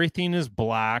 So everything is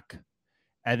black.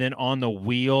 And then on the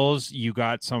wheels, you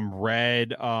got some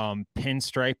red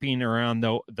pinstriping around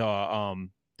the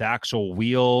actual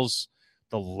wheels.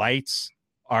 The lights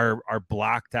are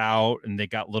blacked out, and they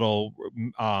got little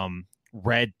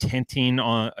red tinting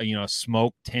on,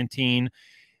 smoke tinting.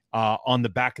 On the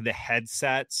back of the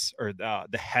headsets or the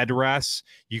headrests,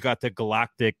 you got the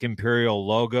Galactic Imperial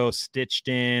logo stitched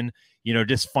in.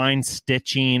 Just fine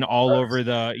stitching all over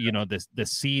the the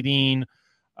seating.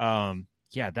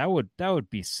 Yeah, that would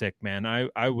be sick, man.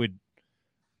 I would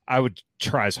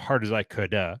try as hard as I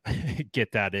could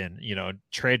get that in.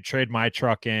 Trade my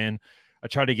truck in. I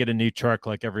try to get a new truck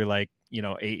like every 8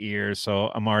 years.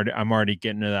 So I'm already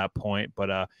getting to that point.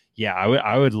 But yeah,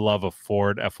 I would love a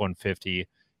Ford F-150,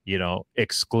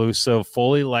 exclusive,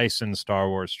 fully licensed Star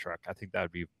Wars truck. I think that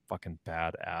would be fucking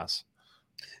badass.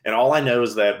 And all I know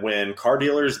is that when car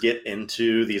dealers get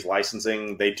into these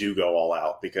licensing, they do go all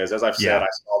out, because as I've said, I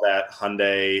saw that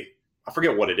Hyundai, I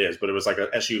forget what it is, but it was like an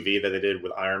SUV that they did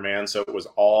with Iron Man. So it was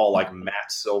all like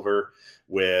matte silver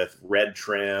with red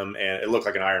trim, and it looked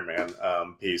like an Iron Man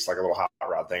piece, like a little hot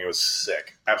rod thing. It was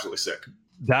sick. Absolutely sick.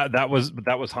 That was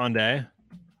Hyundai?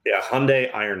 Yeah,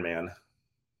 Hyundai Iron Man.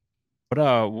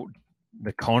 What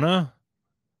the Kona?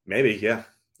 Maybe, yeah.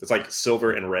 It's like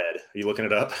silver and red. Are you looking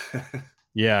it up?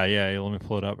 Yeah. Let me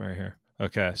pull it up right here.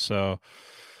 Okay, so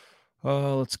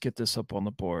let's get this up on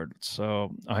the board.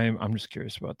 So I'm just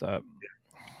curious about that.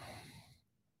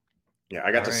 Yeah,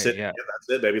 I got to sit. Yeah, that's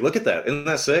it, baby. Look at that. Isn't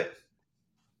that sick?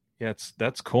 Yeah,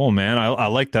 that's cool, man. I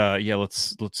like that. Yeah,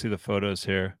 let's see the photos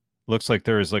here. Looks like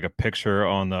there is like a picture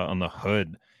on the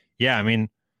hood. Yeah, I mean,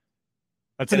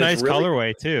 that's a nice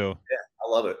colorway too. Yeah, I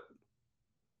love it.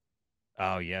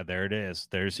 Oh yeah, there it is.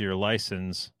 There's your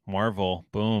license. Marvel.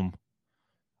 Boom.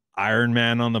 Iron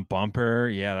Man on the bumper.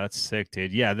 Yeah, that's sick,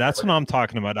 dude. Yeah, that's what I'm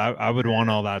talking about. I would want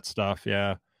all that stuff.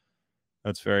 Yeah.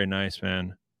 That's very nice,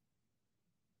 man.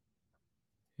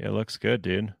 Yeah, it looks good,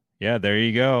 dude. Yeah, there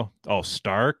you go. Oh,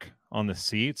 Stark on the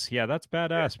seats. Yeah, that's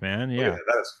badass, man. Yeah.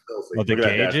 That is filthy. Oh, the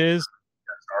gauges.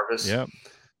 Jarvis. Yep.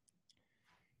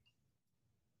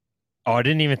 Oh, I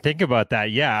didn't even think about that.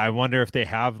 Yeah, I wonder if they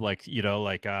have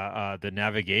the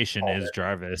navigation is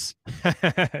Jarvis.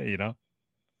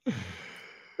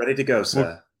 Ready to go,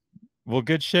 sir. Well,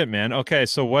 good shit, man. Okay,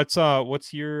 so what's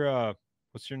your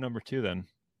number 2 then?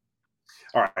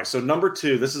 All right, so number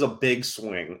 2, this is a big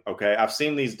swing. Okay, I've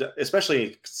seen these,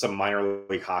 especially some minor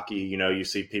league hockey. You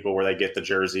see people where they get the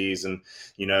jerseys and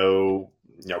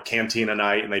Cantina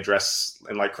night, and they dress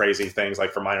in like crazy things,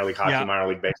 like for minor league hockey, minor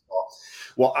league baseball.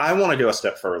 Well, I want to go a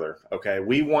step further. Okay,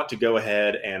 we want to go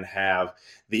ahead and have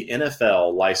the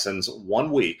NFL license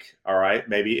 1 week. All right,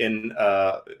 maybe in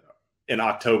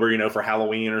October, for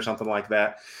Halloween or something like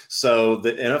that. So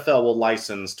the NFL will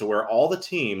license to where all the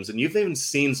teams, and you've even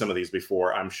seen some of these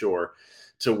before, I'm sure,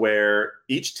 to where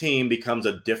each team becomes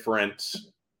a different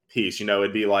piece.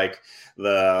 It'd be like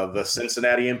the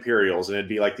Cincinnati Imperials, and it'd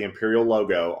be like the Imperial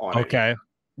logo on it. Okay.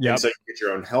 Yeah. So you get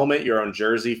your own helmet, your own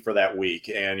jersey for that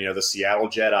week, and the Seattle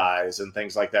Jedis and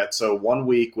things like that. So 1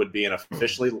 week would be an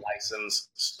officially licensed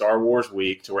Star Wars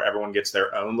week, to where everyone gets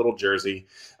their own little jersey.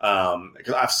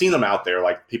 Because I've seen them out there,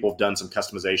 like people have done some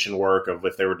customization work of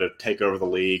if they were to take over the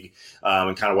league,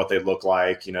 and kind of what they look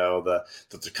like. The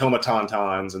Tacoma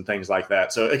Tauntauns and things like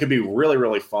that. So it could be really,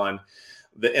 really fun.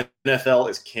 The NFL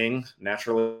is king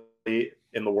naturally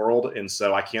in the world, and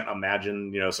so I can't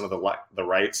imagine some of the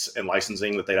rights and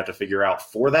licensing that they'd have to figure out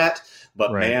for that.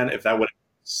 But man, if that would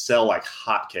sell like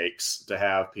hotcakes to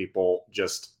have people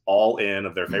just all in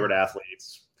of their favorite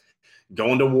athletes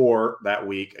going to war that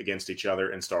week against each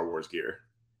other in Star Wars gear.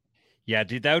 Yeah,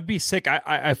 dude, that would be sick.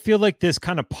 I feel like this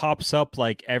kind of pops up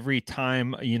like every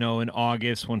time, in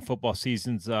August when football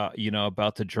season's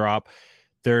about to drop.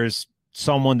 There's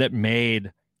someone that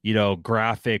made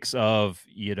graphics of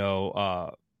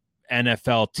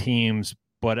NFL teams,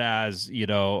 but as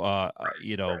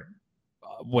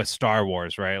with Star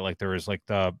Wars, right? Like there was like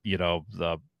the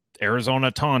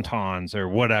Arizona Tauntauns or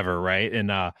whatever, right?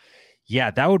 And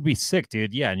yeah, that would be sick,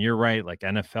 dude. Yeah, and you're right. Like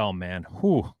NFL, man.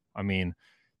 Whew. I mean,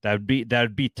 that'd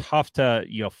be tough to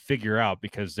figure out,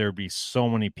 because there'd be so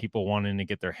many people wanting to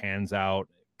get their hands out,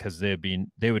 because they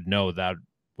would know that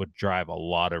would drive a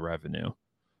lot of revenue.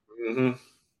 Mm-hmm.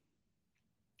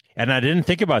 And I didn't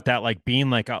think about that, like being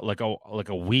like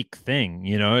a week thing.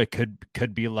 It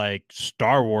could be like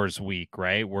Star Wars week,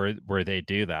 right? Where they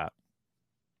do that.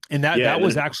 And that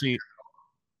was actually.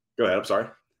 Go ahead. I'm sorry.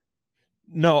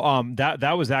 No,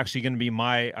 that was actually going to be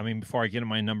before I get to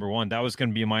my number 1, that was going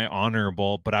to be my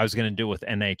honorable, but I was going to do it with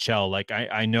NHL. Like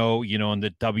I know, in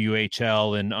the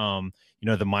WHL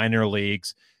and the minor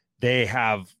leagues, they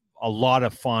have a lot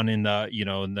of fun in the,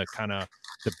 in the kind of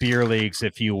the beer leagues,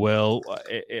 if you will,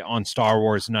 on Star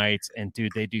Wars nights. And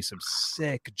dude, they do some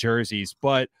sick jerseys.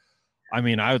 But I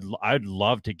mean, I'd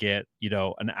love to get,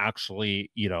 an actually,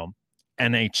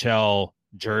 NHL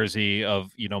jersey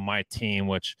of, my team,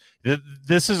 which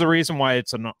this is the reason why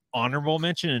it's an honorable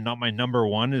mention and not my number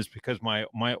one, is because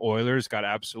my Oilers got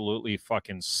absolutely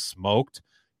fucking smoked.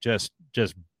 Just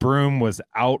Broom was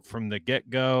out from the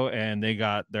get-go and they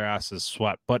got their asses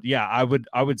swept. But yeah, I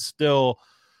would still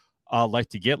like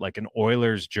to get like an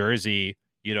Oilers jersey,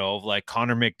 of like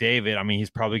Connor McDavid. I mean,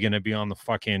 he's probably going to be on the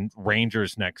fucking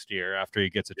Rangers next year after he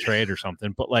gets a trade or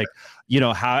something. But like,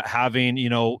 having,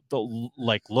 the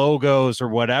like logos or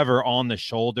whatever on the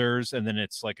shoulders, and then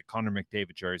it's like a Connor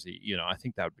McDavid jersey, I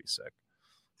think that would be sick.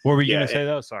 What were you going to say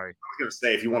though? Sorry. I was going to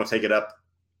say, if you want to take it up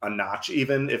a notch,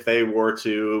 even if they were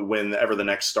to, whenever the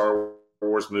next Star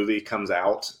Wars movie comes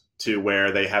out, to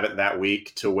where they have it that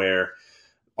week, to where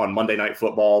on Monday Night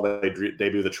Football they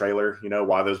debut the trailer,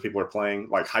 while those people are playing,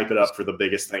 like hype it up for the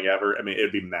biggest thing ever. I mean,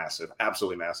 it'd be massive,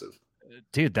 absolutely massive.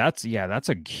 Dude, that's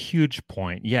a huge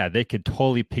point. Yeah, they could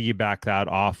totally piggyback that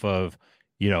off of,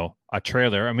 a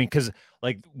trailer. I mean, because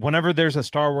like whenever there's a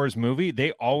Star Wars movie,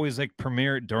 they always like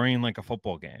premiere it during like a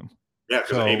football game. Yeah,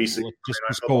 because so ABC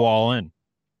just go all in.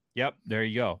 Yep, there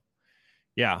you go.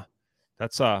 Yeah,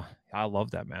 that's I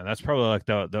love that, man. That's probably like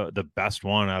the best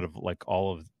one out of like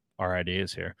all of our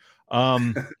ideas here. All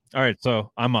right,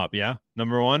 so I'm up. Yeah,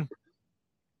 number one.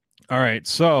 All right,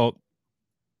 so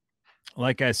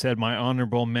like I said, my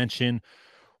honorable mention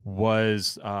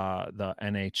was the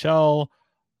NHL.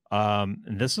 And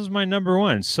this is my number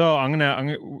one. So I'm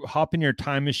gonna hop in your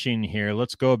time machine here.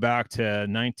 Let's go back to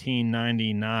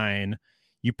 1999.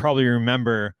 You probably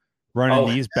remember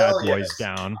running these bad boys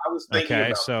down.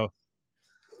 Okay, so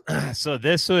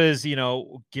this was,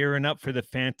 gearing up for the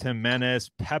Phantom Menace.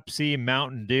 Pepsi,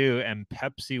 Mountain Dew, and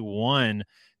Pepsi One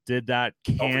did that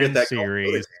can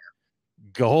series.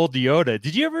 Gold Yoda.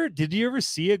 Did you ever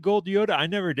see a Gold Yoda? I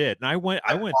never did. And I went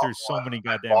through so many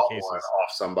goddamn cases.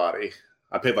 Off somebody.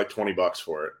 I paid like $20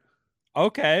 for it.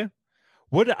 Okay.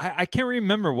 I can't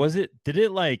remember. Did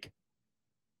it like,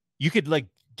 you could like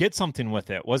get something with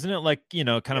it? Wasn't it like,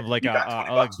 kind of like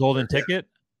a golden ticket?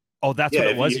 Oh, that's what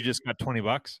it was. You just got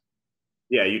 $20.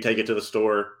 Yeah, you take it to the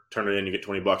store, turn it in, you get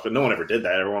 $20. But no one ever did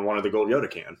that. Everyone wanted the Gold Yoda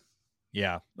can.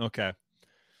 Yeah. Okay.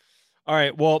 All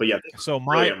right. Well, but yeah, so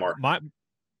my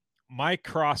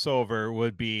crossover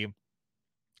would be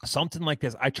something like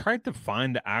this. I tried to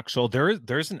find the actual.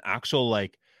 There's an actual,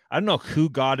 like, I don't know who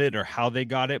got it or how they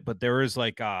got it, but there is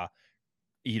like like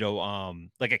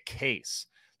a case.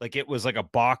 Like it was like a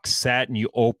box set and you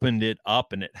opened it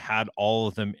up and it had all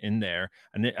of them in there.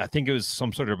 And I think it was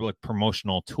some sort of like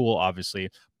promotional tool, obviously.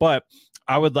 But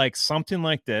I would like something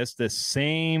like this, the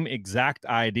same exact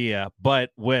idea,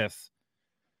 but with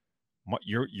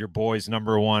your boy's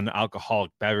number one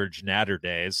alcoholic beverage Natter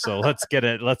Days. So let's get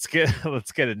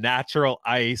a natural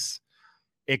ice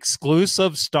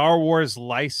exclusive Star Wars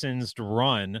licensed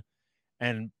run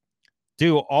and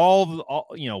do all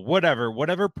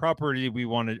whatever property we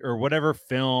wanted or whatever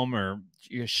film or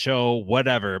show,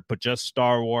 whatever, but just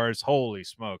Star Wars. Holy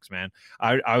smokes, man.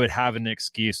 I would have an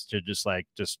excuse to just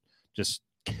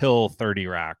kill 30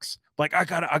 racks. Like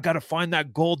I gotta find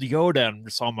that Gold Yoda and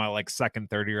just on my like second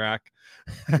 30 rack.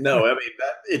 No, I mean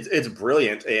it's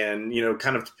brilliant. And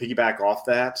kind of to piggyback off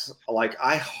that, like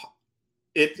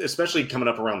especially coming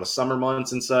up around the summer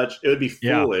months and such, it would be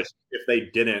foolish if they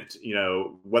didn't,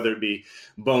 whether it be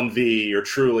Bone V or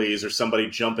Truly's or somebody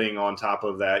jumping on top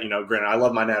of that. Granted, I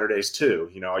love my Natter Days too.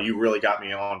 You really got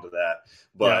me onto that.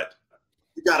 But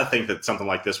you got to think that something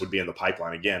like this would be in the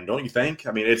pipeline again, don't you think?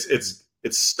 I mean, it's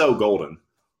so golden.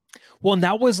 Well, and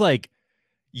that was like,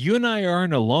 you and I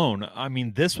aren't alone. I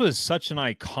mean, this was such an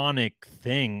iconic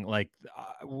thing. Like,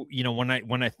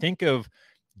 when I think of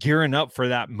gearing up for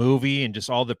that movie and just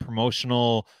all the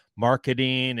promotional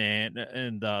marketing and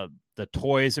the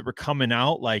toys that were coming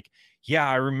out, like, yeah,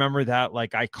 I remember that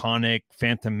like iconic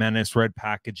Phantom Menace red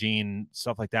packaging,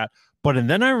 stuff like that. And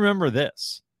then I remember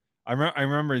this. I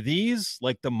remember these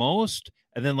like the most,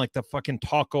 and then like the fucking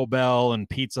Taco Bell and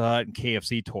Pizza Hut and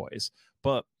KFC toys.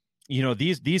 But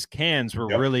these cans were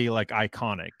really like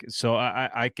iconic. So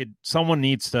someone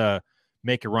needs to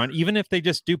make a run, even if they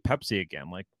just do Pepsi again.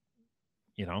 Like,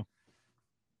 I don't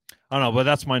know, but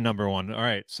that's my number one. All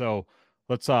right, so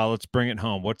let's bring it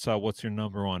home. What's your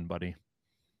number one, buddy?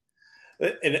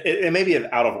 It may be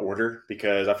out of order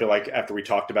because I feel like after we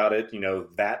talked about it,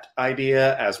 that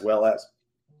idea as well as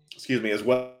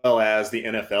the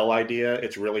NFL idea,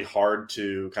 it's really hard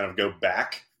to kind of go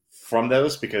back from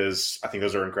those because I think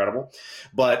those are incredible.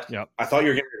 But Yep. I thought you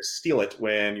were going to steal it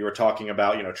when you were talking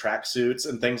about, tracksuits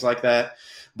and things like that.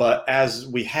 But as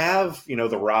we have,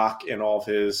 The Rock and all of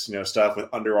his, stuff with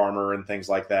Under Armour and things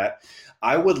like that,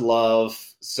 I would love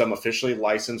some officially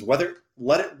licensed, whether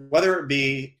it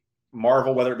be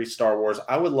Marvel, whether it be Star Wars,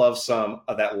 I would love some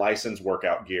of that licensed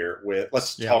workout gear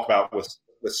talk about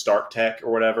with Stark Tech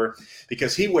or whatever,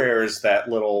 because he wears that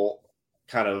little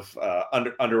kind of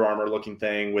Under Armour looking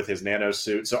thing with his nano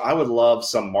suit. So I would love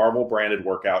some Marvel branded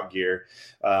workout gear,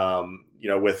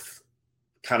 with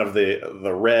kind of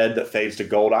the red that fades to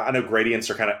gold. I know gradients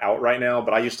are kind of out right now,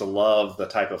 but I used to love the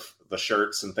type of the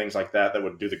shirts and things like that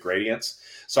would do the gradients.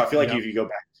 So I feel like if you go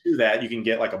back to that, you can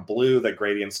get like a blue that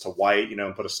gradients to white,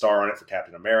 and put a star on it for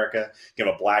Captain America. Give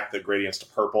a black that gradients to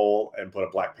purple and put a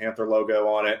Black Panther logo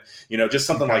on it. Just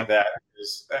something like that.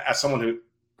 As someone who,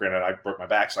 granted, I broke my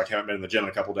back, so I haven't been in the gym in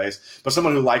a couple of days, but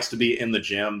someone who likes to be in the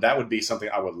gym, that would be something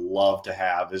I would love to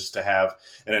have, is to have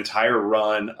an entire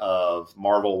run of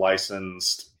Marvel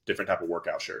licensed different type of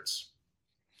workout shirts.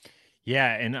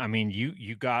 Yeah, and I mean,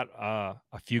 you got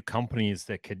a few companies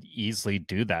that could easily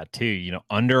do that too.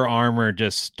 Under Armour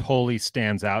just totally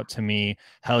stands out to me.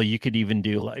 Hell, you could even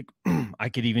do like, I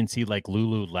could even see like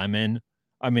Lululemon.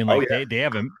 I mean, like they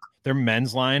have their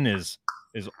men's line is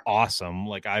awesome.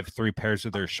 Like I have 3 pairs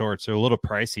of their shorts. They're a little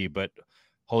pricey, but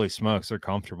holy smokes, they're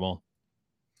comfortable.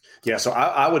 Yeah, so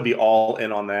I would be all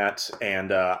in on that.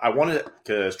 And I wanted,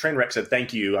 because Trainwreck said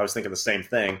thank you, I was thinking the same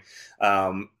thing.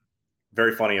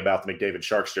 Very funny about the McDavid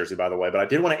Sharks jersey, by the way. But I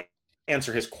did want to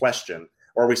answer his question,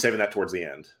 or are we saving that towards the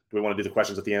end? Do we want to do the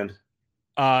questions at the end?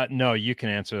 No, you can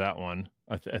answer that one.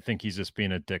 I think he's just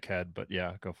being a dickhead, but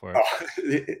yeah, go for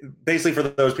it. Basically, for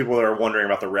those people that are wondering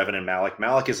about the Revan and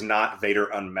Malik is not Vader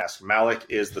unmasked. Malik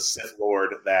is the Sith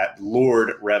Lord that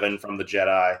lured Revan from the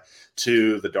Jedi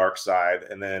to the dark side,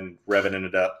 and then Revan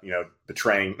ended up,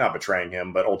 not betraying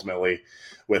him, but ultimately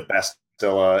with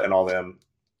Bastila and all them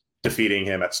defeating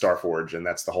him at Starforge, and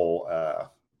that's the whole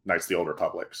Knights of the Old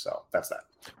Republic. So that's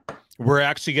that. We're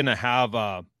actually gonna have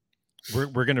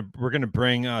we're gonna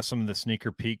bring some of the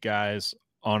Sneaker Peek guys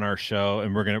on our show,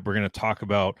 and we're gonna talk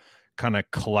about kind of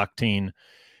collecting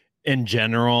in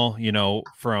general,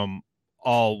 from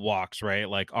all walks, right?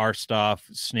 Like our stuff,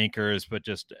 sneakers, but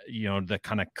just the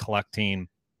kind of collecting,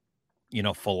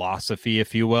 philosophy,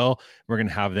 if you will. We're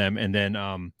gonna have them, and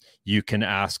then you can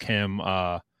ask him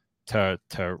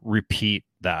to repeat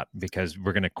that, because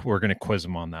we're gonna quiz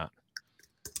him on that.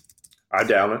 I'm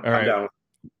down. I'm down.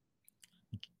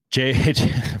 Jay,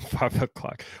 5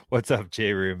 o'clock. What's up,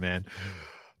 Jay Rue, man?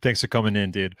 Thanks for coming in,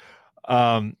 dude.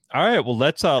 All right, well,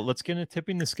 let's get into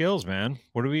tipping the scales, man.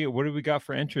 What do we got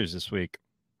for entries this week?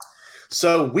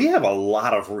 So we have a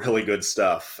lot of really good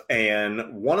stuff,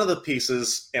 and one of the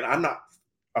pieces, and I'm not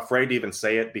afraid to even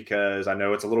say it because I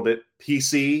know it's a little bit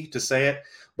PC to say it,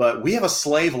 but we have a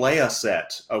Slave Leia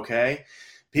set. Okay,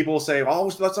 people will say, "Oh,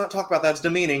 let's not talk about that; it's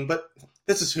demeaning," but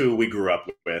this is who we grew up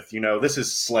with. This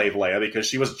is Slave Leia because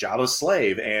she was Jabba's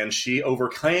slave, and she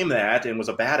overcame that and was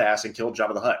a badass and killed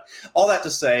Jabba the Hutt. All that to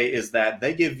say is that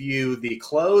they give you the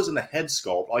clothes and the head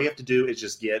sculpt. All you have to do is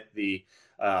just get the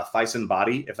Thyssen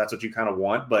body, if that's what you kind of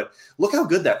want. But look how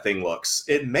good that thing looks.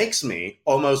 It makes me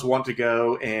almost want to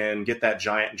go and get that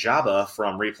giant Jabba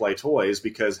from Replay Toys,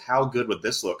 because how good would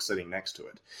this look sitting next to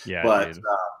it? Yeah, but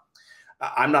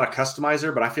I'm not a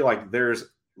customizer, but I feel like there's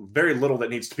very little that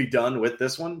needs to be done with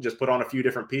this one. Just put on a few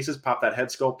different pieces, pop that head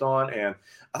sculpt on, and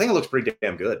I think it looks pretty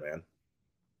damn good, man.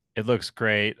 It looks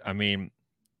great. I mean,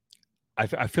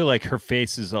 I feel like her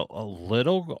face is a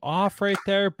little off right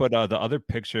there, but the other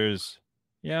pictures,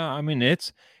 yeah, I mean,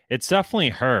 it's definitely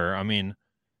her. I mean,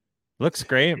 looks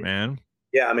great, man.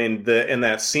 Yeah, I mean, in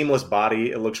that seamless body,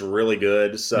 it looks really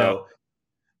good. So,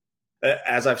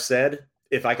 as I've said,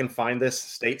 if I can find this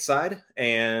stateside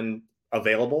and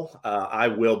available, I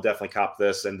will definitely cop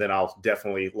this, and then I'll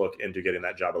definitely look into getting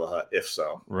that Jabba the Hutt, if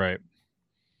so. Right.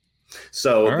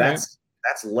 So that's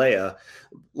Leia.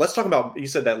 Let's talk about, you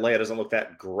said that Leia doesn't look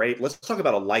that great. Let's talk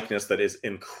about a likeness that is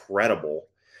incredible.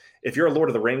 If you're a Lord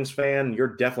of the Rings fan,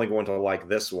 you're definitely going to like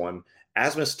this one.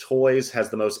 Asmus Toys has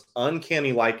the most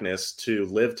uncanny likeness to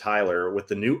Liv Tyler with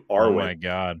the new Arwen. Oh my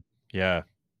God. Yeah.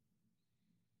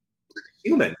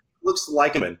 Human. Looks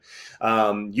like him.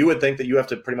 You would think that you have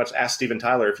to pretty much ask Steven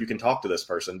Tyler if you can talk to this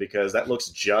person, because that looks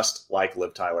just like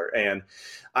Liv Tyler. And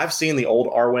I've seen the old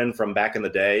Arwen from back in the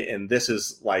day, and this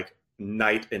is like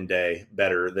night and day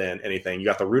better than anything. You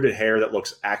got the rooted hair that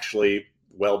looks actually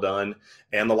well done,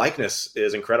 and the likeness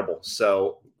is incredible.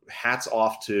 So hats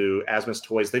off to Asmus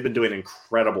Toys. They've been doing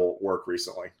incredible work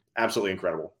recently. Absolutely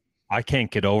incredible. I can't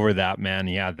get over that, man.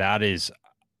 Yeah, that is.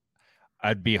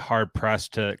 I'd be hard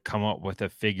pressed to come up with a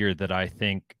figure that I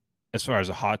think, as far as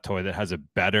a hot toy, that has a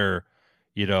better,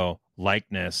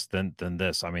 likeness than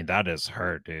this. I mean, that is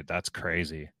hurt, dude. That's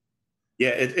crazy. Yeah,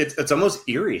 it's almost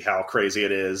eerie how crazy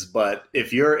it is. But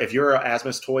if you're an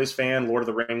Asmus Toys fan, Lord of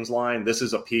the Rings line, this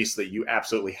is a piece that you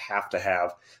absolutely have to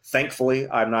have. Thankfully,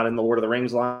 I'm not in the Lord of the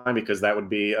Rings line because that would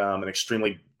be an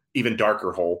extremely even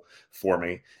darker hole for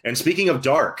me. And speaking of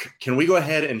dark, can we go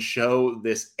ahead and show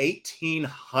this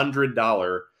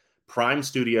 $1,800 Prime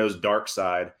Studios Dark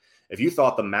Side? If you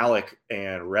thought the Malik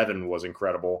and Revan was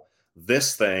incredible,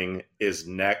 this thing is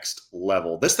next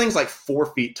level. This thing's like 4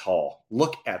 feet tall.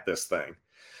 Look at this thing.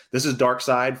 This is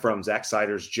Darkseid from Zack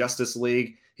Snyder's Justice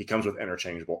League. He comes with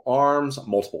interchangeable arms,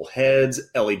 multiple heads,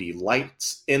 LED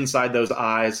lights inside those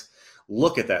eyes.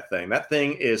 Look at that thing. That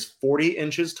thing is 40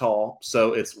 inches tall,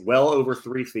 so it's well over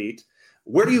 3 feet.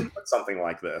 Where do you put something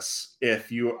like this?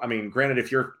 Granted,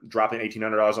 if you're dropping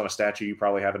 $1,800 on a statue, you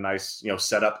probably have a nice,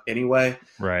 setup anyway.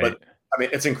 Right. But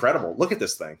it's incredible. Look at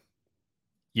this thing.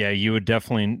 Yeah, you would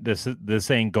definitely. This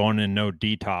ain't going in no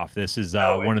DTOF. This is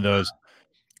one of those.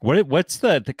 What's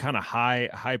the kind of high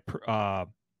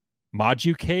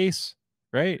Modu case,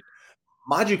 right?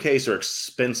 Modu case are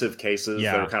expensive cases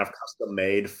that are kind of custom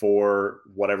made for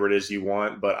whatever it is you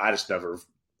want, but I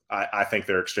think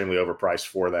they're extremely overpriced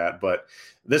for that. But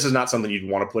this is not something you'd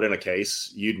want to put in a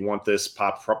case. You'd want this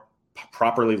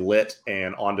properly lit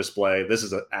and on display. This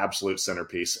is an absolute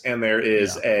centerpiece. And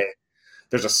there's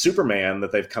a Superman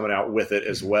that they've coming out with it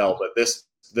as well, but this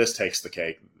takes the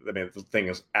cake. I mean, the thing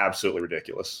is absolutely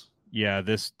ridiculous. Yeah,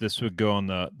 this would go on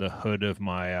the hood of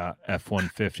my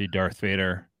F-150 Darth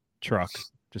Vader truck.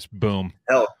 Just boom.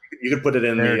 Hell, you could put it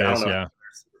in there.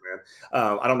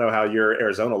 I don't know how your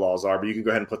Arizona laws are, but you can go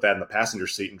ahead and put that in the passenger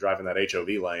seat and drive in that HOV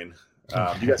lane. Do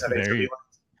you guys have HOV lanes?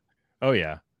 Oh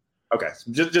yeah. Okay,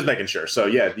 just making sure. So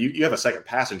yeah, you have a second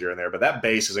passenger in there, but that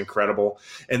base is incredible.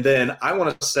 And then I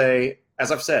want to say,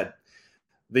 as I've said,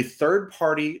 the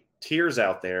third-party tiers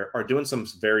out there are doing some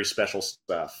very special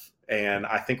stuff. And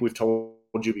I think we've told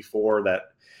you before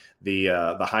that the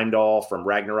Heimdall from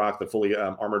Ragnarok, the fully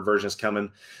armored version, is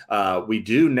coming. We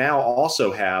do now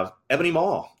also have Ebony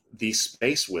Maw, the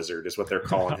Space Wizard is what they're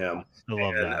calling him. I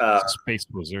love that. Space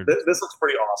Wizard. This looks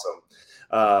pretty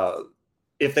awesome.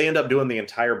 If they end up doing the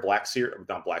entire Black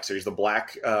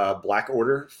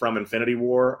Order from Infinity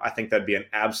War, I think that'd be an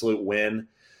absolute win.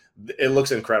 It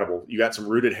looks incredible. You got some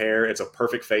rooted hair. It's a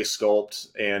perfect face sculpt,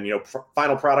 and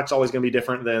final product's always going to be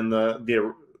different than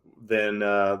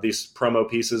these promo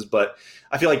pieces. But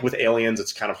I feel like with Aliens,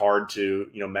 it's kind of hard to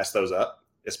mess those up,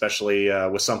 especially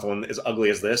with something as ugly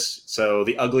as this. So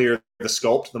the uglier the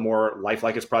sculpt, the more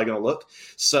lifelike it's probably going to look.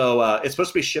 So it's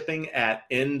supposed to be shipping at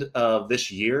end of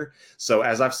this year. So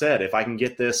as I've said, if I can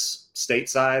get this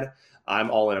stateside,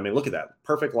 I'm all in. I mean, look at that.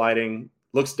 Perfect lighting.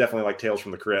 Looks definitely like Tales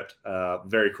from the Crypt.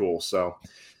 Very cool. So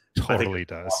totally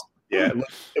does. Awesome. Yeah,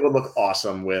 it would look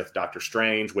awesome with Doctor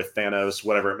Strange, with Thanos,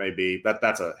 whatever it may be.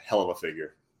 That's a hell of a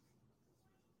figure.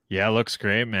 Yeah, it looks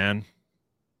great, man.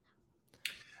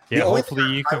 Yeah,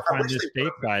 hopefully you can find this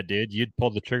date guy, dude. You'd pull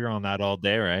the trigger on that all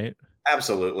day, right?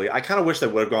 Absolutely. I kind of wish they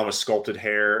would have gone with sculpted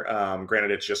hair.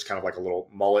 Granted, it's just kind of like a little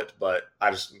mullet, but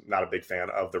I'm just not a big fan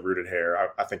of the rooted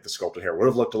hair. I think the sculpted hair would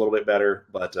have looked a little bit better,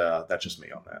 but that's just me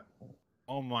on that.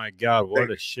 Oh my God, what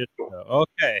a shit show.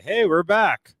 Okay, hey, we're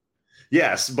back.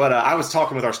 Yes, but I was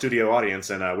talking with our studio audience,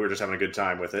 and we were just having a good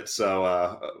time with it.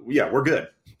 So, yeah, we're good.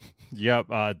 Yep,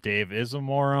 Dave is a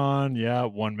moron. Yeah,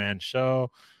 one-man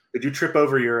show. Did you trip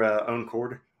over your own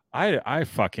cord? I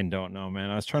fucking don't know, man.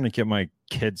 I was trying to get my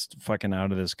kids fucking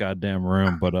out of this goddamn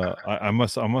room, but I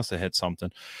must have hit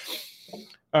something.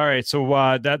 All right,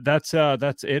 so that's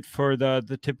it for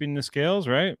the tipping the scales,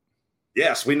 right?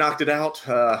 Yes, we knocked it out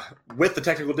with the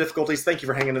technical difficulties. Thank you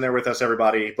for hanging in there with us,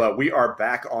 everybody. But we are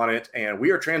back on it, and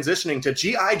we are transitioning to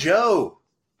G.I. Joe.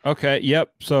 Okay,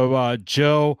 yep. So,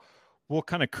 Joe, we'll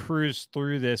kind of cruise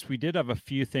through this. We did have a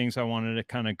few things I wanted to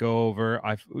kind of go over.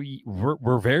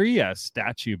 We're very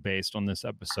statue-based on this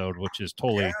episode, which is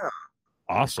totally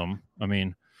awesome. I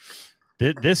mean,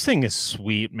 this thing is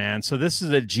sweet, man. So this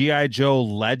is a G.I. Joe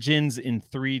Legends in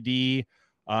 3D.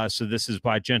 So this is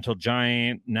by Gentle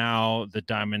Giant, now the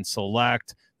Diamond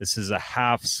Select. This is a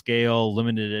half-scale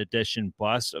limited edition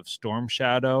bust of Storm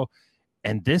Shadow,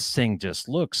 and this thing just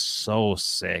looks so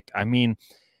sick. I mean,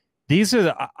 these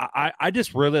are I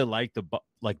just really like the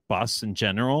busts in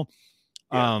general.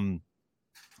 Yeah.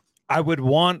 I would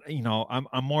want,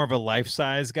 I'm more of a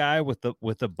life-size guy with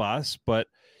the bust, but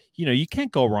you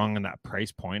can't go wrong on that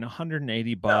price point.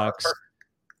 $180.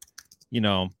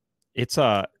 It's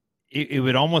it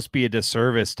would almost be a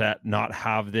disservice to not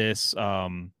have this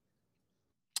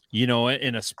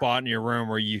in a spot in your room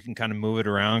where you can kind of move it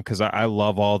around, because I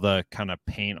love all the kind of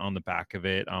paint on the back of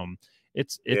it.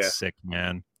 It's sick,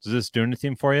 man. Does this do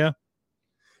anything for you?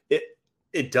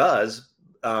 It does.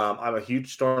 I'm a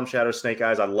huge Storm Shadow Snake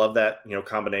Eyes. I love that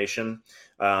combination,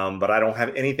 but I don't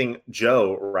have anything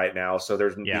Joe right now, so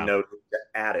there's no need to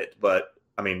add it. But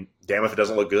I mean, damn if it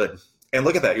doesn't look good. And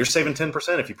look at that, you're saving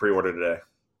 10% if you pre-order today.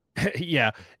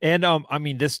 Yeah. And I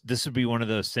mean, this would be one of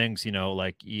those things, there's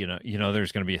going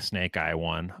to be a Snake Eye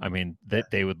one. I mean,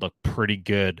 they would look pretty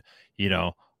good,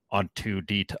 on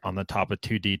on the top of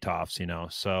 2D tops,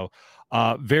 So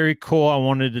very cool. I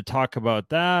wanted to talk about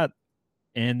that.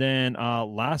 And then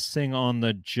last thing on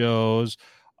the Joes,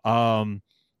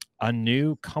 a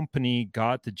new company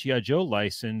got the G.I. Joe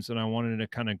license, and I wanted to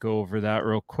kind of go over that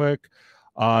real quick.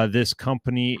 This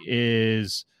company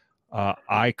is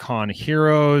Icon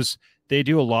Heroes. They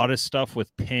do a lot of stuff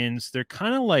with pins. They're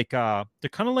kind of like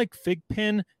Fig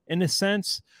Pin in a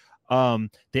sense.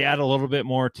 They add a little bit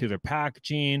more to their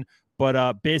packaging,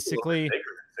 but basically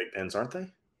Fig Pins, aren't they?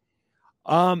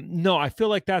 No, I feel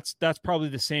like that's probably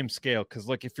the same scale, because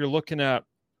like if you're looking at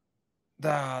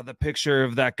the picture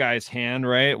of that guy's hand,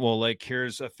 right? Well, like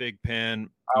here's a fig pin,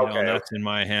 that's in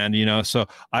my hand, So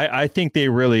I think they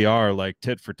really are like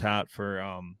tit for tat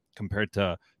for compared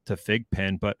to Fig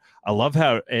Pin, but I love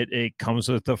how it comes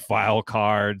with the file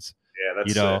cards. Yeah,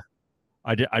 that's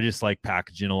I just like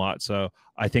packaging a lot, so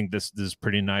I think this is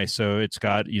pretty nice. So it's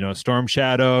got Storm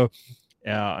Shadow,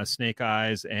 Snake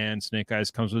Eyes, and Snake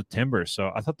Eyes comes with Timber.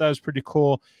 So I thought that was pretty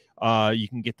cool. You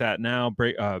can get that now.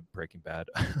 Breaking Bad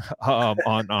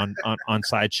on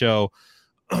Sideshow.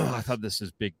 I thought this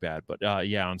is Big Bad, but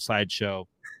on Sideshow,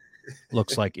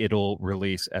 looks like it'll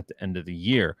release at the end of the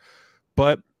year.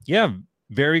 But yeah,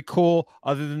 very cool.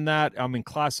 Other than that, I mean,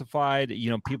 Classified,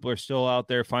 people are still out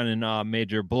there finding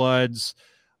Major Bloods.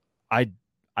 I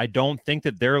don't think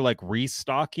that they're like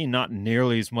restocking, not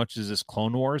nearly as much as this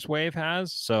Clone Wars wave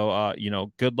has. So,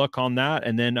 good luck on that.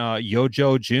 And then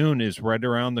Yojo June is right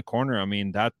around the corner. I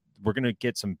mean, that we're going to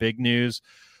get some big news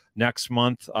next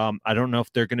month. I don't know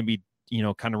if they're going to be,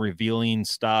 kind of revealing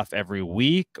stuff every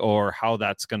week or how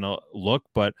that's going to look,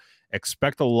 but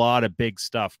expect a lot of big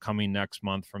stuff coming next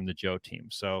month from the Joe team.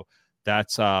 So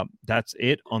that's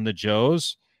it on the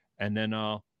Joes. And then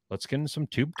let's get into some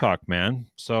tube talk, man.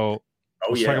 So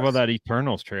let's talk about that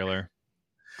Eternals trailer.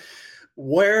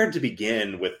 Where to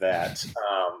begin with that?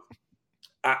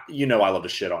 I love to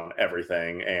shit on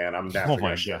everything, and I'm definitely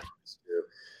going to shit on this too.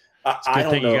 I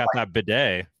don't think you got that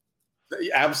bidet.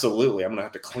 Absolutely. I'm going to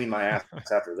have to clean my ass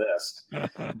after this.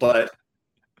 But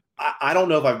I don't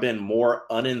know if I've been more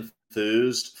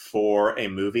unenthused for a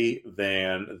movie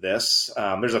than this.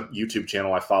 There's a YouTube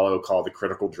channel I follow called The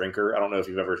Critical Drinker. I don't know if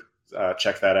you've ever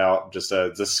checked that out. Just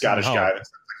a Scottish guy that's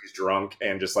he's drunk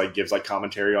and just like gives like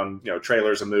commentary on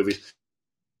trailers and movies.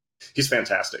 He's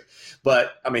fantastic.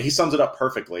 But I mean, he sums it up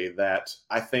perfectly that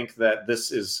I think that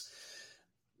this is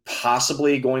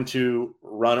possibly going to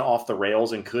run off the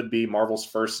rails and could be Marvel's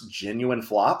first genuine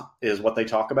flop, is what they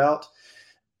talk about.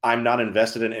 I'm not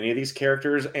invested in any of these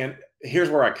characters, and here's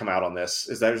where I come out on this: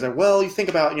 is that well, you think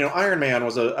about Iron Man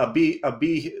was a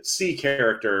B C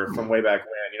character from way back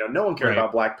when. No one cared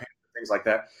about Black Panther, things like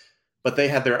that. But they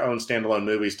had their own standalone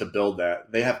movies to build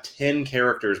that. They have 10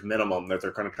 characters minimum that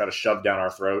they're going to try to shove down our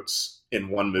throats in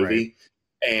one movie.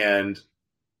 Right. And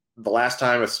the last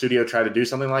time a studio tried to do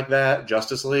something like that,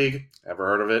 Justice League, ever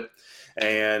heard of it?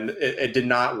 And it did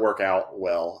not work out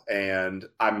well. And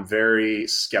I'm very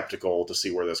skeptical to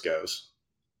see where this goes.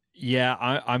 Yeah,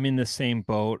 I'm in the same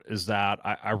boat as that.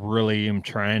 I really am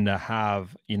trying to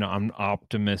have, an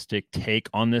optimistic take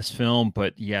on this film.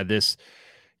 But yeah,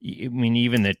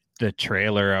 even the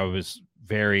trailer, I was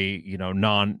very,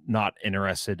 not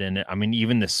interested in it. I mean,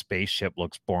 even the spaceship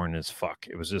looks boring as fuck.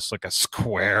 It was just like a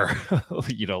square,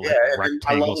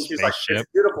 rectangle spaceship. Like,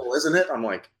 it's beautiful, isn't it? I'm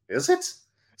like, is it?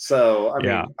 So, I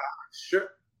mean, sure.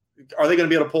 Are they going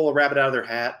to be able to pull a rabbit out of their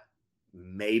hat?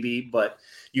 Maybe, but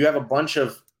you have a bunch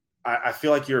of, I feel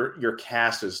like your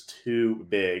cast is too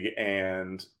big,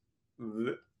 and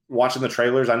watching the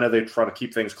trailers, I know they try to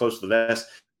keep things close to the vest.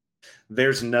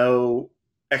 There's no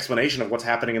explanation of what's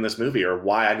happening in this movie or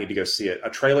why I need to go see it. A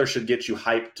trailer should get you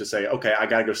hyped to say, okay, I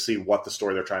got to go see what the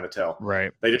story they're trying to tell.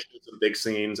 Right. They just did some big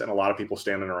scenes and a lot of people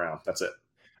standing around. That's it.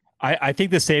 I think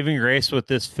the saving grace with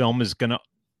this film is going to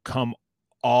come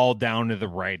all down to the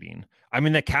writing. I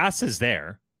mean, the cast is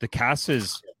there. The cast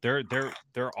is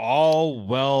they're all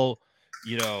well,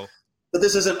 But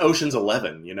this isn't Ocean's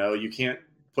 11. You can't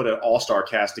put an all-star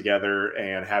cast together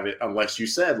and have it unless you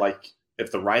said like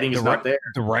If the writing is not there,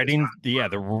 the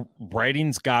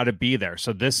writing's got to be there.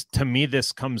 So this, to me,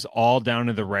 this comes all down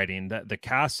to the writing. The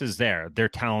cast is there. They're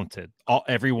talented.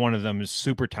 Every one of them is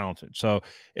super talented. So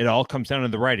it all comes down to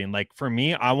the writing. Like for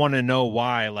me, I want to know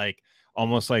why, like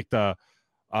almost like the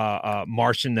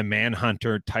Martian the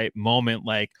Manhunter type moment,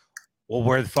 like, well,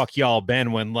 where the fuck y'all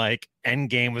been when like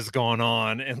Endgame was going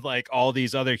on and like all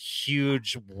these other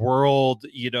huge world,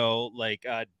 like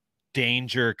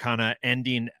danger kind of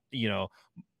ending,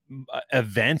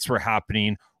 events were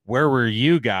happening. Where were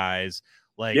you guys?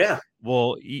 Like,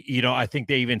 well, I think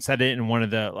they even said it in one of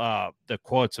the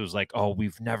quotes. It was like, oh,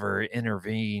 we've never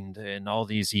intervened in all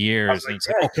these years. And it's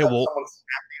like, okay, well,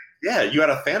 yeah, you had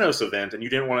a Thanos event and you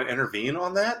didn't want to intervene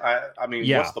on that. I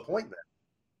mean, what's the point then?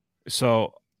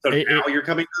 So now you're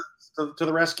coming to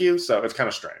the rescue. So it's kind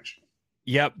of strange.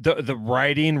 Yep. The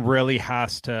writing really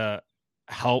has to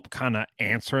help kind of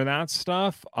answer that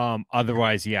stuff.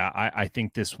 Otherwise, I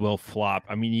think this will flop.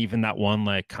 I mean, even that one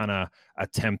like kind of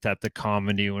attempt at the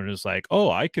comedy when it was like, oh,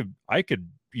 I could,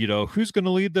 who's going to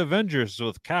lead the Avengers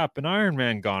with Cap and Iron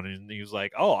Man gone? And he was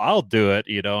like, oh, I'll do it,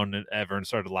 and then everyone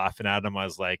started laughing at him. I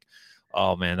was like,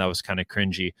 oh man, that was kind of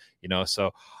cringy,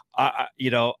 so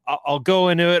I'll go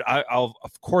into it. I'll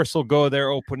of course I'll go there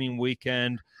opening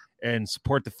weekend and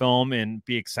support the film and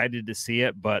be excited to see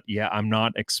it. But yeah, I'm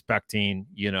not expecting,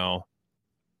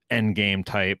 Endgame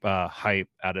type hype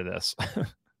out of this.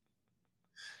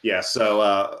 Yeah, so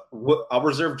I'll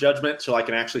reserve judgment till I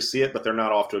can actually see it, but they're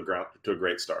not off to a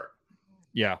great start.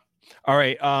 Yeah. All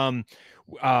right. I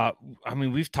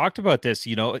mean, we've talked about this,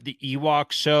 the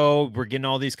Ewok show. We're getting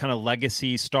all these kind of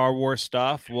legacy Star Wars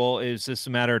stuff. Well, is this a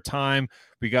matter of time?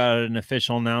 We got an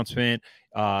official announcement.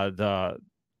 The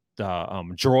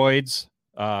Droids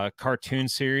cartoon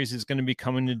series is going to be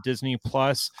coming to Disney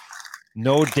Plus.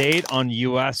 No date on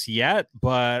US yet,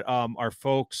 but our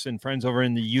folks and friends over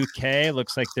in the UK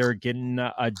looks like they're getting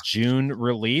a June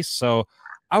release. So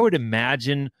I would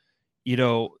imagine,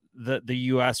 the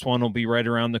US one will be right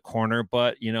around the corner,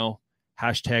 but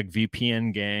hashtag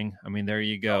VPN gang. I mean, there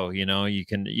you go. You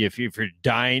can, if you're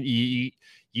dying,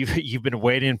 you've been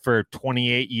waiting for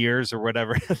 28 years or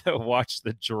whatever to watch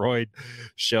the Droid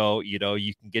show, you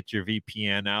can get your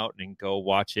VPN out and go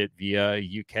watch it via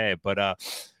UK. But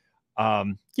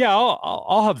I'll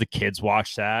have the kids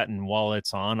watch that, and while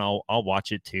it's on, I'll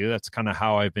watch it too. That's kind of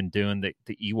how I've been doing the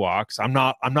Ewoks. I'm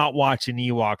not watching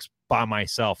Ewoks by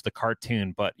myself, the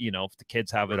cartoon, but if the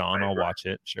kids have it on, I'll watch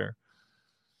it. Sure.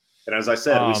 And as I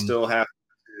said, we still have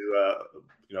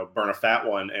to burn a fat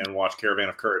one and watch Caravan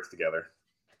of Courage together.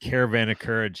 Caravan of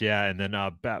Courage, yeah, and then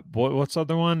what's the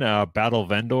other one? Battle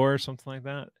Vendor or something like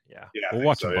that. Yeah, we'll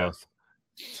watch them both.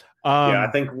 I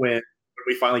think when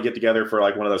we finally get together for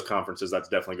like one of those conferences, that's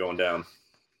definitely going down.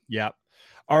 Yeah.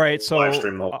 All right. So live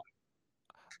stream the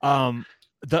whole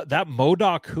that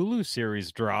MODOK Hulu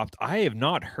series dropped. I have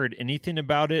not heard anything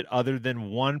about it other than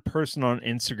one person on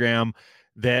Instagram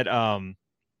that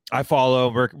I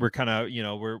follow. We're kind of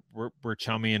we're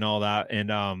chummy and all that,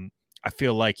 and I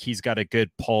feel like he's got a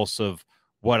good pulse of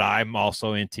what I'm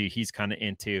also into. He's kind of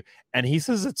into, and he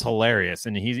says it's hilarious.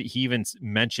 And he even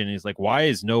mentioned, he's like, why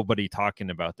is nobody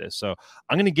talking about this? So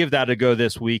I'm going to give that a go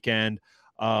this weekend.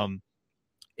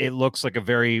 It looks like a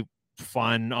very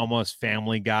fun, almost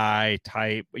Family Guy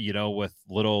type, with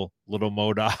little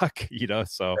MODOK,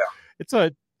 so it's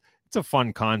a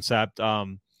fun concept.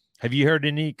 Have you heard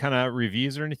any kind of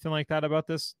reviews or anything like that about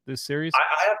this series?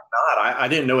 I have not. I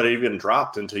didn't know it even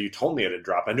dropped until you told me it had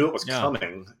dropped. I knew it was coming,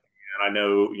 and I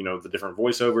know the different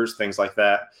voiceovers, things like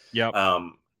that. Yeah.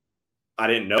 I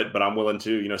didn't know it, but I'm willing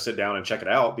to sit down and check it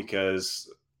out,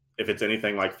 because if it's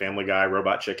anything like Family Guy,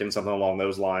 Robot Chicken, something along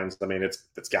those lines, I mean,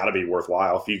 it's got to be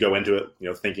worthwhile. If you go into it,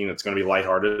 thinking it's going to be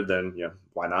lighthearted, then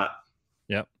why not?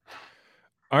 Yep.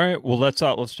 All right. Well, let's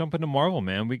jump into Marvel,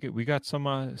 man. We got some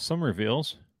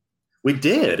reveals. We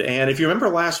did. And if you remember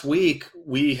last week,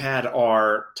 we had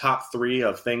our top 3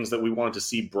 of things that we wanted to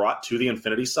see brought to the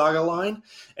Infinity Saga line.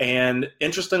 And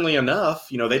interestingly enough,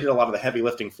 they did a lot of the heavy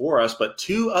lifting for us, but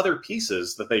 2 other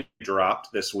pieces that they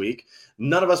dropped this week,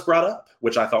 none of us brought up,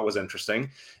 which I thought was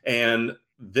interesting. And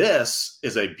this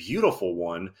is a beautiful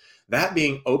one, that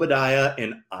being Obadiah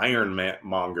and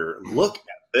Ironmonger. Look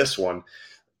at this one.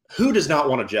 Who does not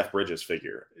want a Jeff Bridges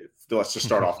figure? Let's just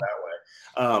start off that way.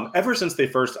 Ever since the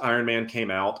first Iron Man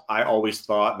came out, I always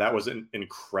thought that was an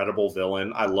incredible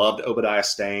villain. I loved Obadiah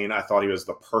Stane. I thought he was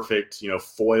the perfect,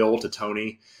 foil to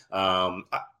Tony. And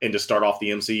to start off the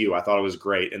MCU, I thought it was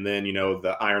great. And then,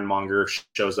 the Ironmonger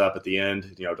shows up at the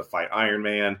end, to fight Iron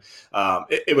Man.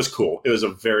 It was cool. It was a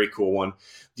very cool one.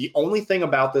 The only thing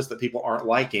about this that people aren't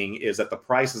liking is that the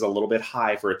price is a little bit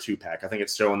high for a 2-pack. I think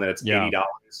it's showing that it's $80.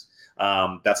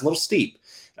 That's a little steep.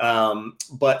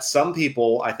 But some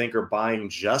people, I think, are buying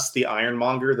just the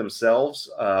Ironmonger themselves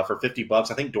for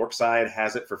 $50. I think Dorkside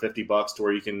has it for $50 to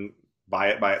where you can buy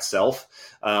it by itself.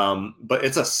 But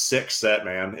it's a sick set,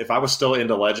 man. If I was still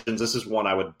into Legends, this is one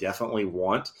I would definitely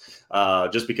want,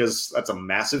 just because that's a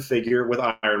massive figure with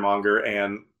Ironmonger,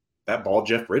 and that bald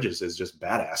Jeff Bridges is just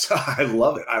badass. I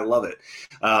love it. I love it.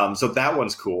 So that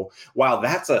one's cool. While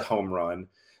that's a home run,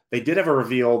 they did have a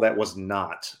reveal that was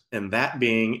not, and that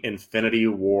being Infinity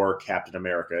War Captain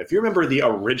America. If you remember the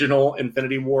original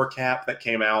Infinity War Cap that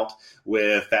came out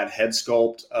with that head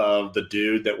sculpt of the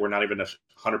dude that we're not even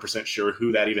 100% sure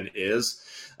who that even is,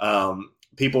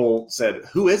 people said,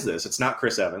 who is this? It's not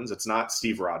Chris Evans. It's not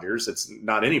Steve Rogers. It's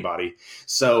not anybody.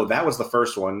 So that was the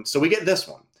first one. So we get this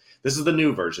one. This is the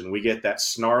new version. We get that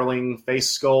snarling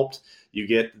face sculpt. You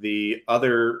get the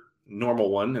other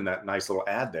normal one and that nice little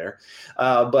ad there.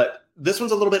 But this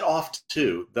one's a little bit off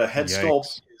too. The head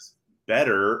sculpt is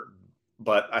better,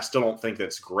 but I still don't think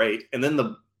that's great. And then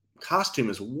the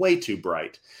costume is way too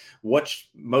bright. What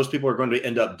most people are going to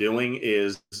end up doing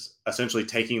is essentially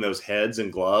taking those heads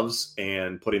and gloves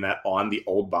and putting that on the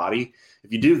old body.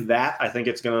 If you do that, I think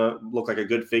it's going to look like a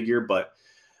good figure, but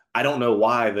I don't know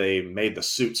why they made the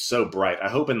suit so bright. I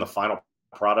hope in the final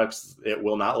products it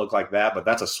will not look like that, but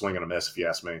that's a swing and a miss if you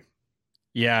ask me.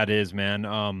 Yeah, it is,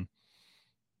 man.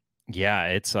 Yeah,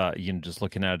 it's just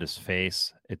looking at his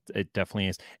face, it definitely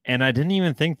is. And I didn't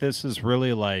even think this is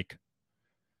really like,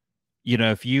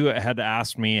 if you had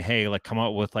asked me, hey, like come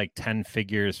up with like 10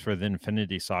 figures for the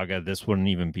Infinity Saga, this wouldn't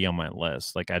even be on my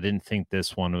list. Like I didn't think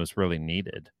this one was really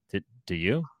needed. Do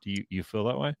you feel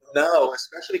that way? No,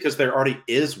 especially because there already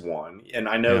is one. And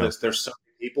I know that there's so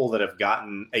many people that have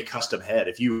gotten a custom head.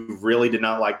 If you really did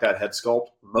not like that head sculpt,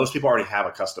 most people already have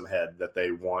a custom head that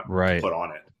they want to put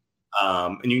on it.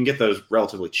 And you can get those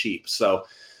relatively cheap. So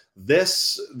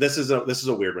this is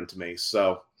a weird one to me.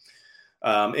 So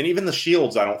and even the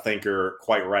shields I don't think are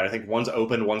quite right. I think one's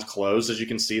open, one's closed, as you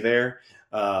can see there.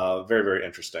 Very, very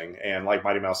interesting. And like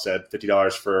Mighty Mouse said,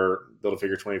 $50 for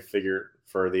Build-A-Figure, 20 figure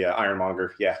for the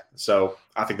Ironmonger. Yeah. So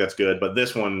I think that's good, but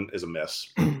this one is a miss.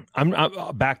 I'm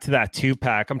back to that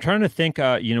 2-pack. I'm trying to think,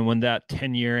 when that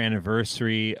 10-year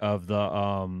anniversary of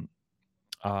the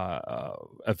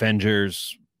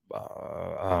Avengers,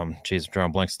 geez, I'm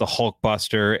drawing blanks, the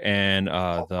Hulkbuster and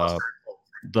the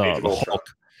Hulk.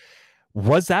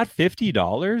 Was that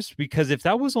 $50? Because if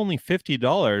that was only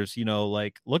 $50,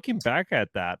 like looking back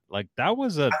at that, like that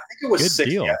was a good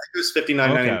deal. I think it was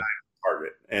 $59.99 at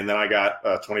Target, and then I got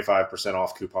a 25%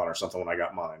 off coupon or something when I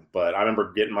got mine. But I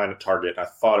remember getting mine at Target. I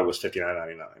thought it was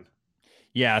 $59.99.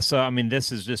 Yeah, so I mean,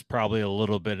 this is just probably a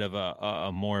little bit of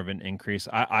a more of an increase.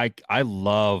 I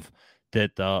love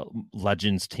that the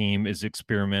Legends team is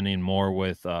experimenting more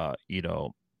with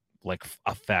like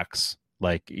effects.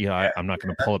 Like, I'm not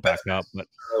going to pull it back up, but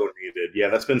so needed. Yeah,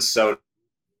 that's been so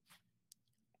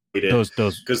needed. Those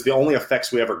because the only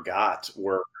effects we ever got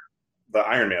were the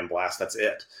Iron Man blast. That's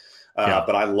it.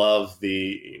 But I love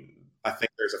I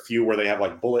think there's a few where they have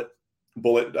like bullet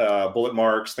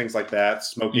marks, things like that,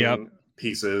 smoking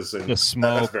pieces, and the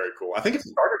smoke. That's very cool. I think it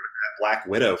started with that Black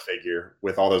Widow figure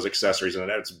with all those accessories, and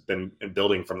it's been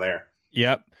building from there.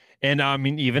 Yep. And I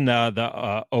mean, even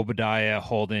the Obadiah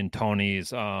holding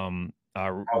Tony's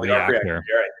reactor,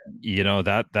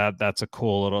 that's a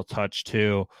cool little touch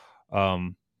too.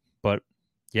 But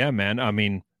yeah, man, I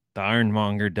mean, the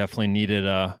Ironmonger definitely needed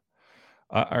a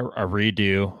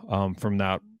redo from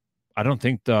that. I don't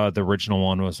think the original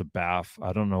one was a BAF.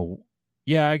 I don't know.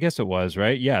 Yeah, I guess it was,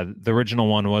 right? Yeah, the original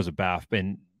one was a BAF,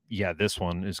 and yeah, this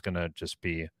one is gonna just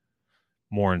be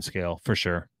more in scale for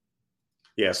sure.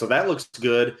 Yeah, so that looks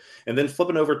good. And then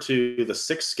flipping over to the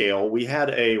 6 scale, we had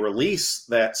a release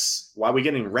that's, why are we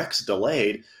getting Rex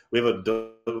delayed? We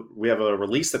have a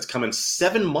release that's coming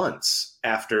 7 months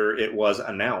after it was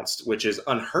announced, which is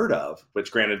unheard of,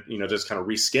 which granted, just kind of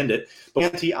reskinned it. But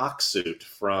Anti-Ox suit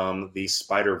from the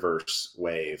Spider-Verse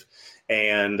wave.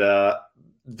 And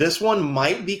this one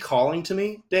might be calling to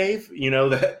me, Dave.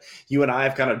 That you and I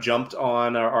have kind of jumped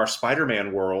on our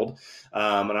Spider-Man world,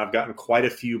 and I've gotten quite a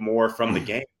few more from the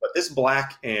game. But this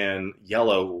black and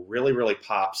yellow really, really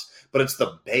pops, but it's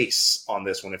the base on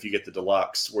this one. If you get the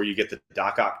deluxe, where you get the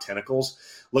Doc Ock tentacles,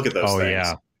 look at those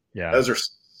things. Yeah, those are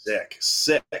sick.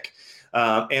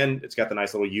 And it's got the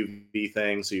nice little UV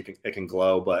thing, so it can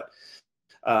glow. But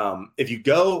if you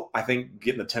go, I think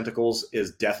getting the tentacles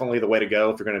is definitely the way to go.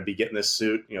 If you're going to be getting this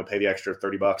suit, pay the extra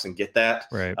 $30 and get that.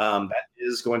 Right. That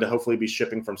is going to hopefully be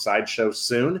shipping from Sideshow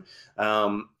soon.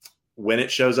 When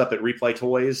it shows up at Replay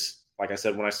Toys, like I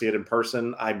said, when I see it in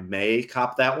person, I may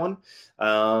cop that one.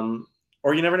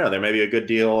 Or you never know. There may be a good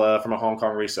deal from a Hong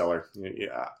Kong reseller.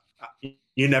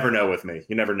 You never know with me.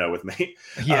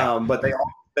 Yeah. But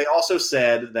they also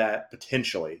said that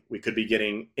potentially we could be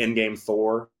getting in-game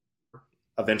Thor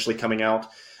eventually coming out.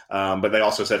 But they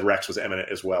also said Rex was imminent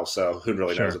as well. So who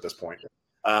really knows at this point?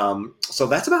 So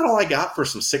that's about all I got for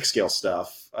some 6-scale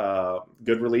stuff.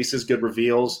 Good releases, good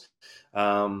reveals.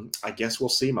 I guess we'll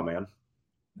see, my man.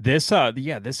 This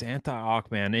anti-Ock,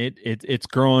 man, it's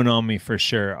growing on me for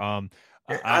sure.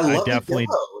 I love definitely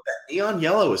the yellow. That neon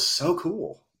yellow is so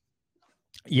cool.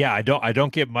 Yeah, I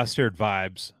don't get mustard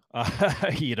vibes, on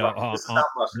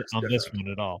this one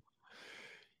at all.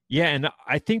 Yeah, and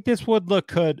I think this would look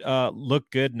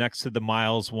good next to the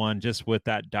Miles one, just with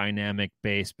that dynamic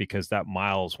base, because that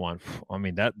Miles one, I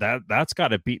mean that's got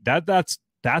to be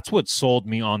that's what sold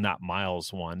me on that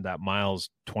Miles one. That Miles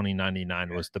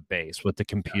 2099 was the base with the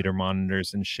computer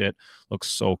monitors and shit. Looks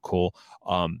so cool.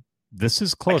 This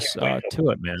is close to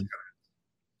it, man.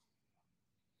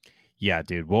 Yeah,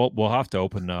 dude. We'll have to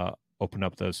open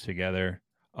up those together.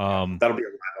 That'll be a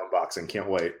live unboxing. Can't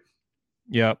wait.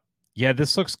 Yep. Yeah,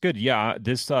 this looks good. Yeah,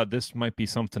 this might be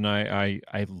something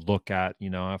I look at,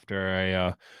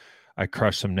 after I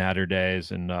crush some natter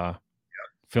days and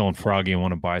feeling froggy and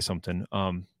want to buy something.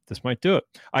 This might do it.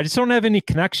 I just don't have any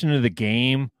connection to the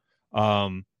game.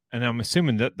 And I'm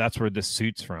assuming that's where this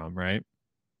suit's from, right?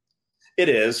 It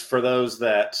is. For those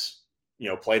that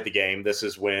played the game, this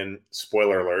is when,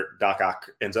 spoiler alert, Doc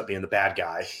Ock ends up being the bad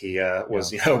guy. He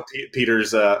was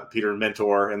Peter's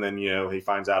mentor, and then he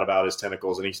finds out about his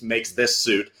tentacles, and he makes this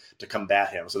suit to combat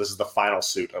him. So this is the final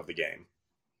suit of the game.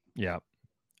 Yeah.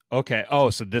 Okay. Oh,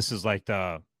 so this is like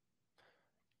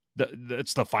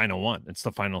it's the final one. It's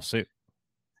the final suit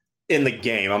in the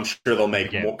game. I'm sure they'll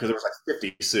make more, because there was like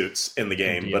 50 suits in the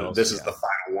game, but this is the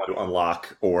final one to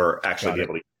unlock or actually be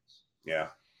able to. Yeah.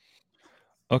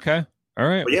 Okay. All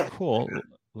right. Yeah. Cool.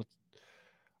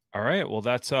 All right. Well,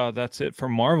 that's it for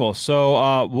Marvel.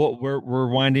 So we're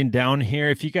winding down here.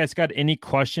 If you guys got any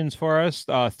questions for us,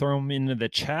 throw them into the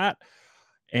chat,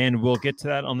 and we'll get to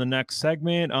that on the next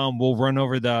segment. We'll run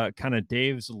over the kind of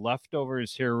Dave's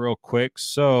leftovers here real quick.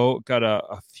 So got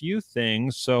a few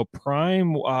things. So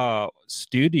Prime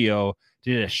Studio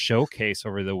did a showcase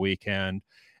over the weekend,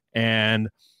 and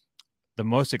the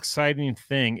most exciting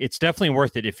thing, it's definitely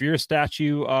worth it. If you're a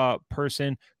statue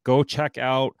person, go check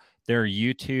out their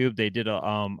YouTube. They did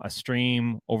a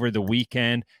stream over the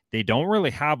weekend. They don't really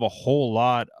have a whole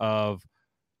lot of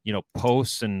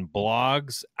posts and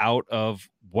blogs out of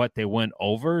what they went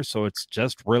over, so it's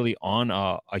just really on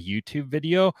a YouTube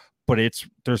video. But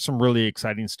there's some really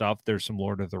exciting stuff. There's some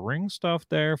Lord of the Rings stuff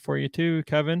there for you too,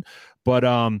 Kevin. But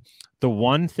the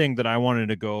one thing that I wanted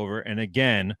to go over, and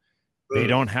again, they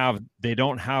don't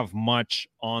have much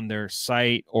on their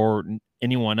site or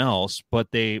anyone else,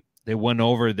 but they went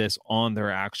over this on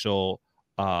their actual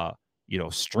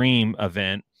stream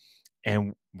event,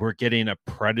 and we're getting a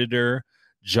Predator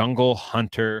Jungle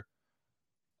Hunter,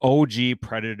 OG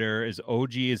Predator, as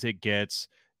OG as it gets.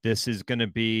 This is going to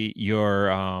be your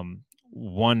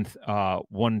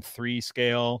 1/3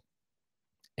 scale,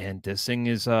 and this thing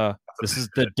is this is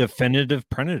the definitive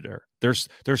Predator. There's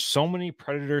so many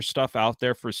Predator stuff out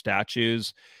there for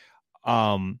statues.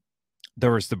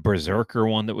 There was the Berserker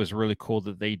one that was really cool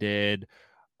that they did.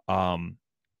 I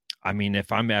mean,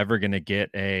 if I'm ever going to get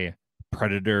a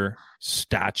Predator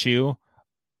statue,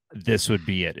 this would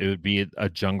be it. It would be a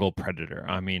Jungle Predator.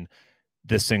 I mean,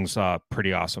 this thing's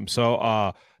pretty awesome.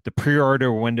 So the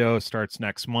pre-order window starts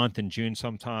next month in June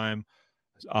sometime.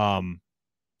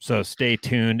 So stay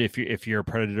tuned if you're a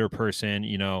Predator person,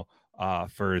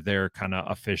 for their kind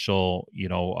of official,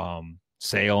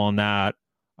 sale on that.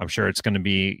 I'm sure it's going to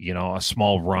be, a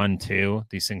small run too.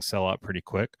 These things sell out pretty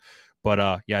quick,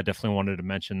 but yeah, I definitely wanted to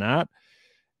mention that.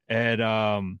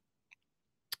 And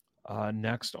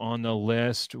next on the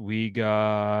list, we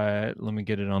got, let me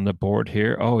get it on the board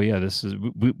here. Oh yeah, this is,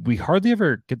 we hardly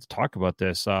ever get to talk about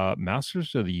this,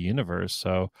 Masters of the Universe.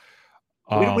 So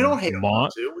we don't hate on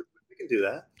too. We can do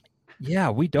that.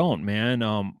 Yeah, we don't,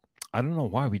 man. I don't know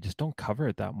why we just don't cover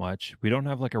it that much. We don't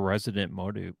have like a resident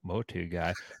Motu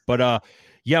guy, but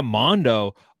yeah,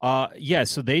 Mondo, yeah.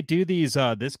 So they do these.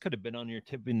 This could have been on your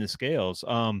tipping the scales.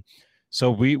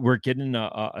 So we're getting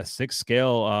a 6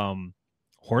 scale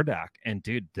Hordak, and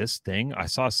dude, this thing, I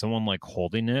saw someone like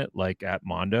holding it like at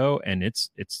Mondo, and it's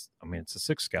I mean, it's a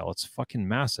 6 scale. It's fucking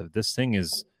massive. This thing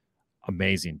is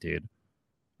amazing, dude.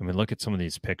 I mean, look at some of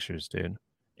these pictures, dude.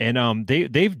 And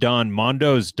they've done,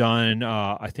 Mondo's done,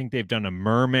 I think they've done a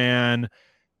Merman,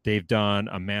 they've done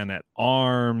a Man at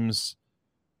Arms.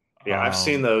 Yeah, I've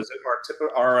seen those.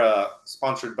 Our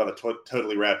sponsored by the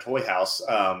Totally Rad Toy House.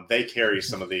 They carry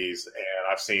some of these, and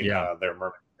I've seen their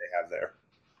Merman they have there.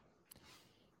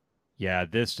 Yeah,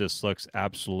 this just looks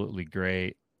absolutely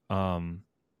great.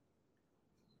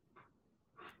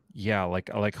 Yeah,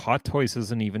 like Hot Toys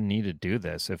doesn't even need to do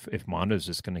this if Mondo's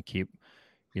just going to keep,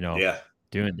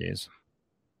 doing these.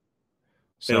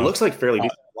 So and it looks like fairly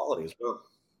decent quality as well.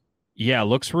 Yeah, it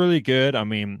looks really good. I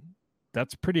mean,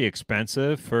 that's pretty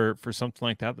expensive for something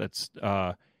like that. That's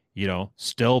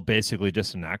still basically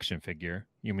just an action figure.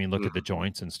 You mean look at the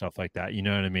joints and stuff like that. You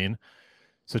know what I mean?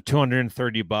 So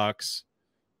 $230.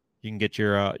 You can get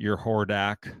your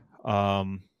Hordak.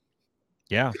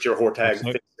 Yeah, get your Hordak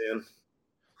fixed in.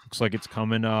 Looks like it's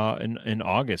coming in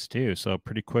August too. So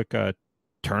pretty quick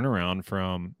turnaround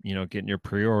from getting your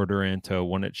pre-order into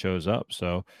when it shows up.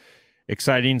 So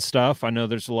exciting stuff. I know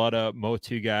there's a lot of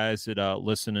Motu guys that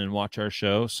listen and watch our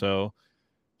show. So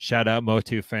shout out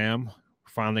Motu fam.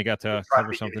 Finally got to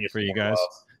cover something for you guys.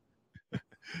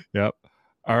 Yep.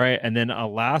 All right. And then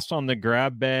last on the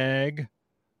grab bag.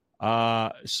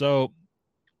 So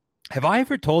have I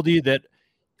ever told you that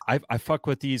I fuck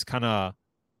with these kind of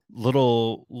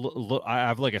little, I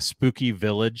have like a spooky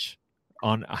village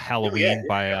on Halloween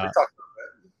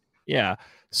yeah.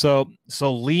 So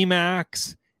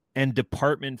Limax and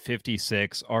Department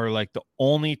 56 are like the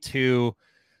only two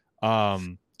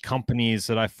companies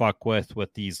that I fuck with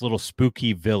these little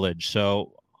spooky village.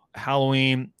 So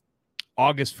Halloween,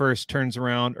 August 1st turns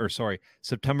around,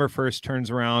 September 1st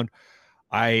turns around.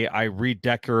 I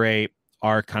redecorate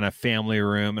our kind of family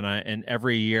room, and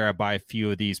every year I buy a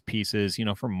few of these pieces,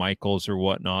 from Michael's or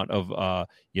whatnot of a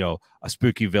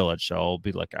spooky village. So it'll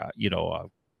be like a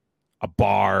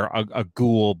bar, a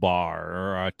ghoul bar,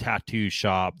 or a tattoo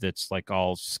shop that's like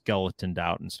all skeletoned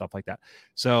out and stuff like that.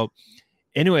 So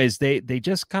anyways, they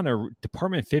just kind of,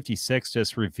 Department 56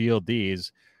 just revealed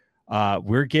these.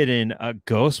 We're getting a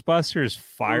Ghostbusters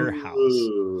Firehouse.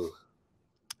 Ooh.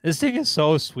 This thing is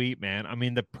so sweet, man. I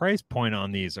mean, the price point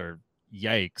on these are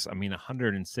yikes. I mean,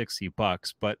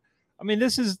 $160, but I mean,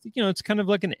 this is, it's kind of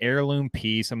like an heirloom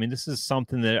piece. I mean, this is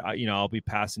something that, I'll be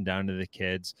passing down to the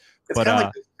kids. It's kind of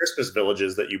like the Christmas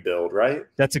villages that you build, right?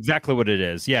 That's exactly what it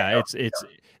is. Yeah.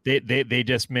 They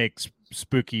just make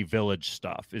spooky village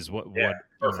stuff is what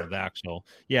the actual.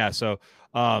 Yeah. So,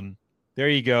 there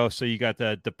you go. So you got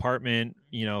the Department,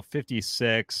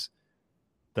 56,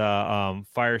 the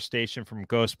fire station from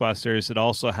Ghostbusters. It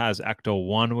also has Ecto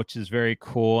 1, which is very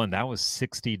cool, and that was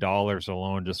 $60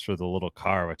 alone just for the little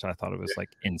car, which I thought it was like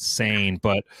insane.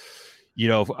 But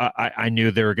I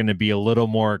knew they were going to be a little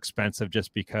more expensive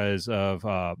just because of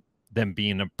them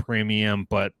being a premium,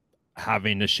 but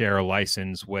having to share a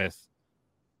license with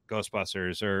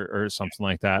Ghostbusters or something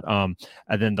like that.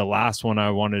 And then the last one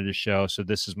I wanted to show, so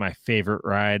this is my favorite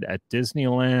ride at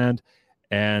Disneyland,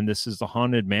 and this is the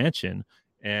Haunted Mansion.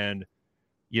 And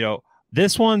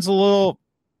this one's a little,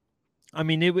 I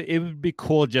mean, it would be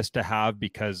cool just to have,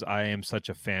 because I am such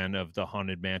a fan of the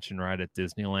Haunted Mansion ride at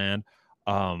Disneyland.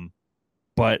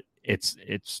 But it's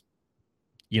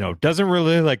doesn't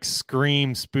really like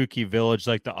scream spooky village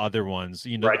like the other ones.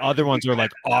 The other ones are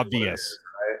like obvious.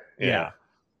 Right? Yeah.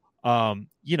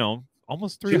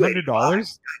 Almost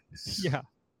 $300. Yeah.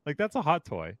 Like that's a hot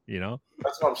toy,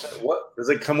 That's what I'm saying. What does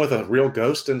it come with, a real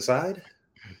ghost inside?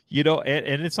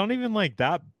 And it's not even like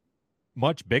that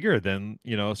much bigger than,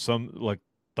 some like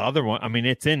the other one. I mean,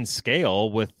 it's in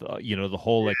scale with, the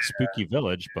whole like spooky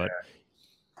village, but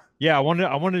I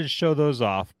wanted to show those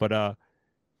off, but, I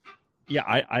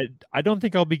don't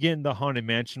think I'll be getting the Haunted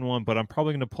Mansion one, but I'm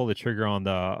probably going to pull the trigger on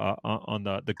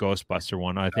the Ghostbuster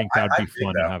one. I think that'd be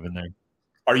fun to have in there.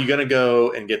 Are you going to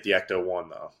go and get the Ecto 1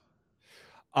 though?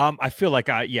 I feel like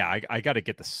I got to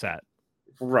get the set.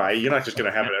 Right. You're not just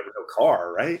going to have it every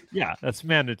car, right? Yeah, that's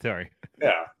mandatory.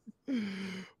 Yeah.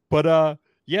 But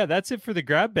that's it for the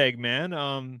grab bag,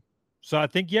 man. So I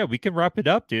think we can wrap it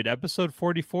up, dude. Episode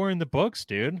 44 in the books,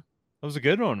 dude. That was a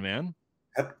good one, man.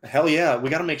 Hell yeah. We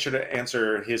got to make sure to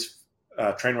answer his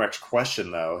Trainwreck's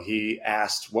question though. He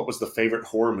asked what was the favorite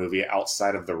horror movie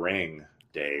outside of The Ring.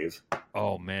 Dave.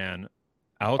 Oh man,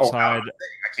 I can't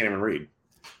even read.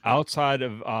 Outside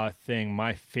of Thing,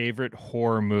 my favorite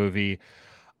horror movie,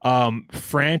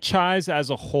 franchise as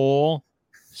a whole.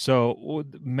 So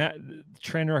Matt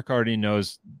Trainwreck already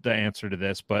knows the answer to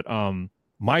this, but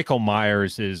Michael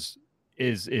Myers is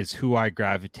who I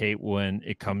gravitate when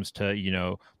it comes to, you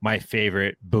know, my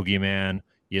favorite boogeyman.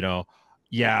 You know,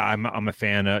 yeah, I'm a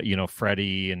fan of, you know,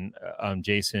 Freddy and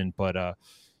Jason, but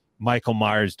Michael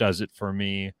Myers does it for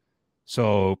me.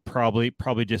 So probably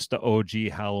just the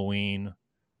OG Halloween.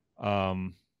 Yeah,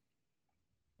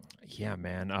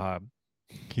 man.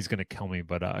 He's gonna kill me,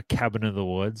 but Cabin in the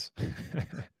Woods.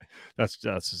 that's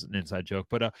just an inside joke,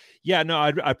 but yeah, no,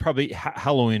 I'd probably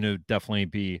Halloween would definitely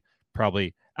be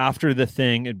probably after The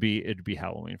Thing. It'd be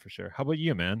Halloween for sure. How about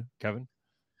you, man, Kevin?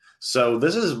 So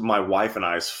this is my wife and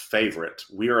I's favorite.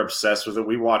 We are obsessed with it.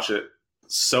 We watch it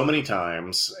so many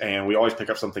times, and we always pick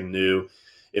up something new.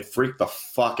 It freaked the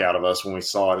fuck out of us when we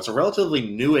saw it. It's a relatively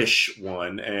newish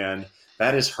one, and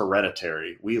that is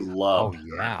Hereditary. We love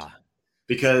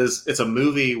because it's a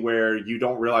movie where you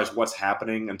don't realize what's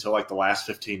happening until like the last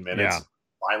 15 minutes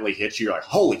finally hits you. You're like,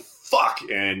 holy fuck,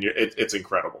 and it's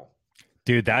incredible.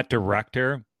 Dude, that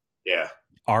director,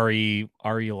 Ari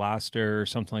Laster or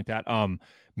something like that.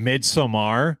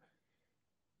 Midsommar.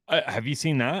 Have you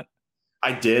seen that?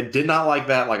 I did not like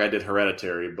that like I did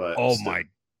Hereditary, but my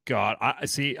God,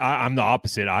 I'm the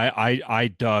opposite.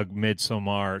 I dug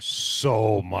Midsommar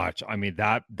so much. I mean,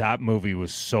 that movie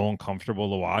was so uncomfortable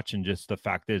to watch, and just the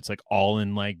fact that it's like all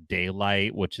in like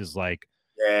daylight, which is like,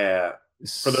 yeah.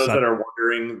 For those that are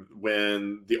wondering,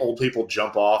 when the old people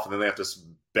jump off and then they have to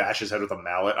bash his head with a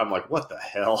mallet, I'm like, what the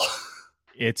hell?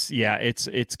 It's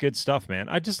good stuff, man.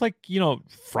 I just like, you know,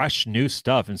 fresh new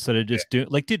stuff instead of just doing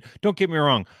like, dude, don't get me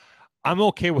wrong. I'm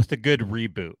okay with a good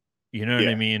reboot. You know what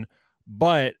I mean?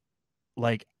 But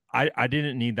like, I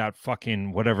didn't need that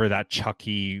fucking whatever that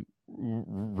Chucky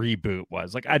reboot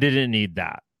was. Like, I didn't need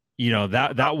that. You know,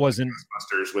 that wasn't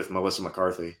Ghostbusters with Melissa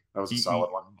McCarthy. That was a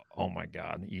solid one. Oh my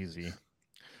God, easy.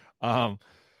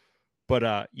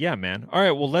 But yeah, man. All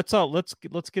right, well, let's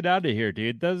get out of here,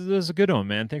 dude. That was a good one,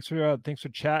 man. Thanks for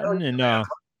chatting and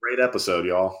great episode,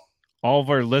 y'all. All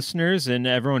of our listeners and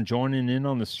everyone joining in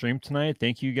on the stream tonight.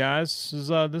 Thank you guys.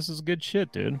 This is good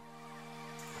shit, dude.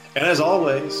 And as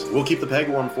always, we'll keep the peg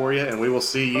warm for you, and we will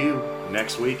see you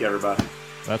next week, everybody.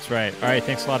 That's right. All right,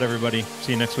 thanks a lot, everybody.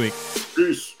 See you next week.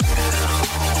 Peace.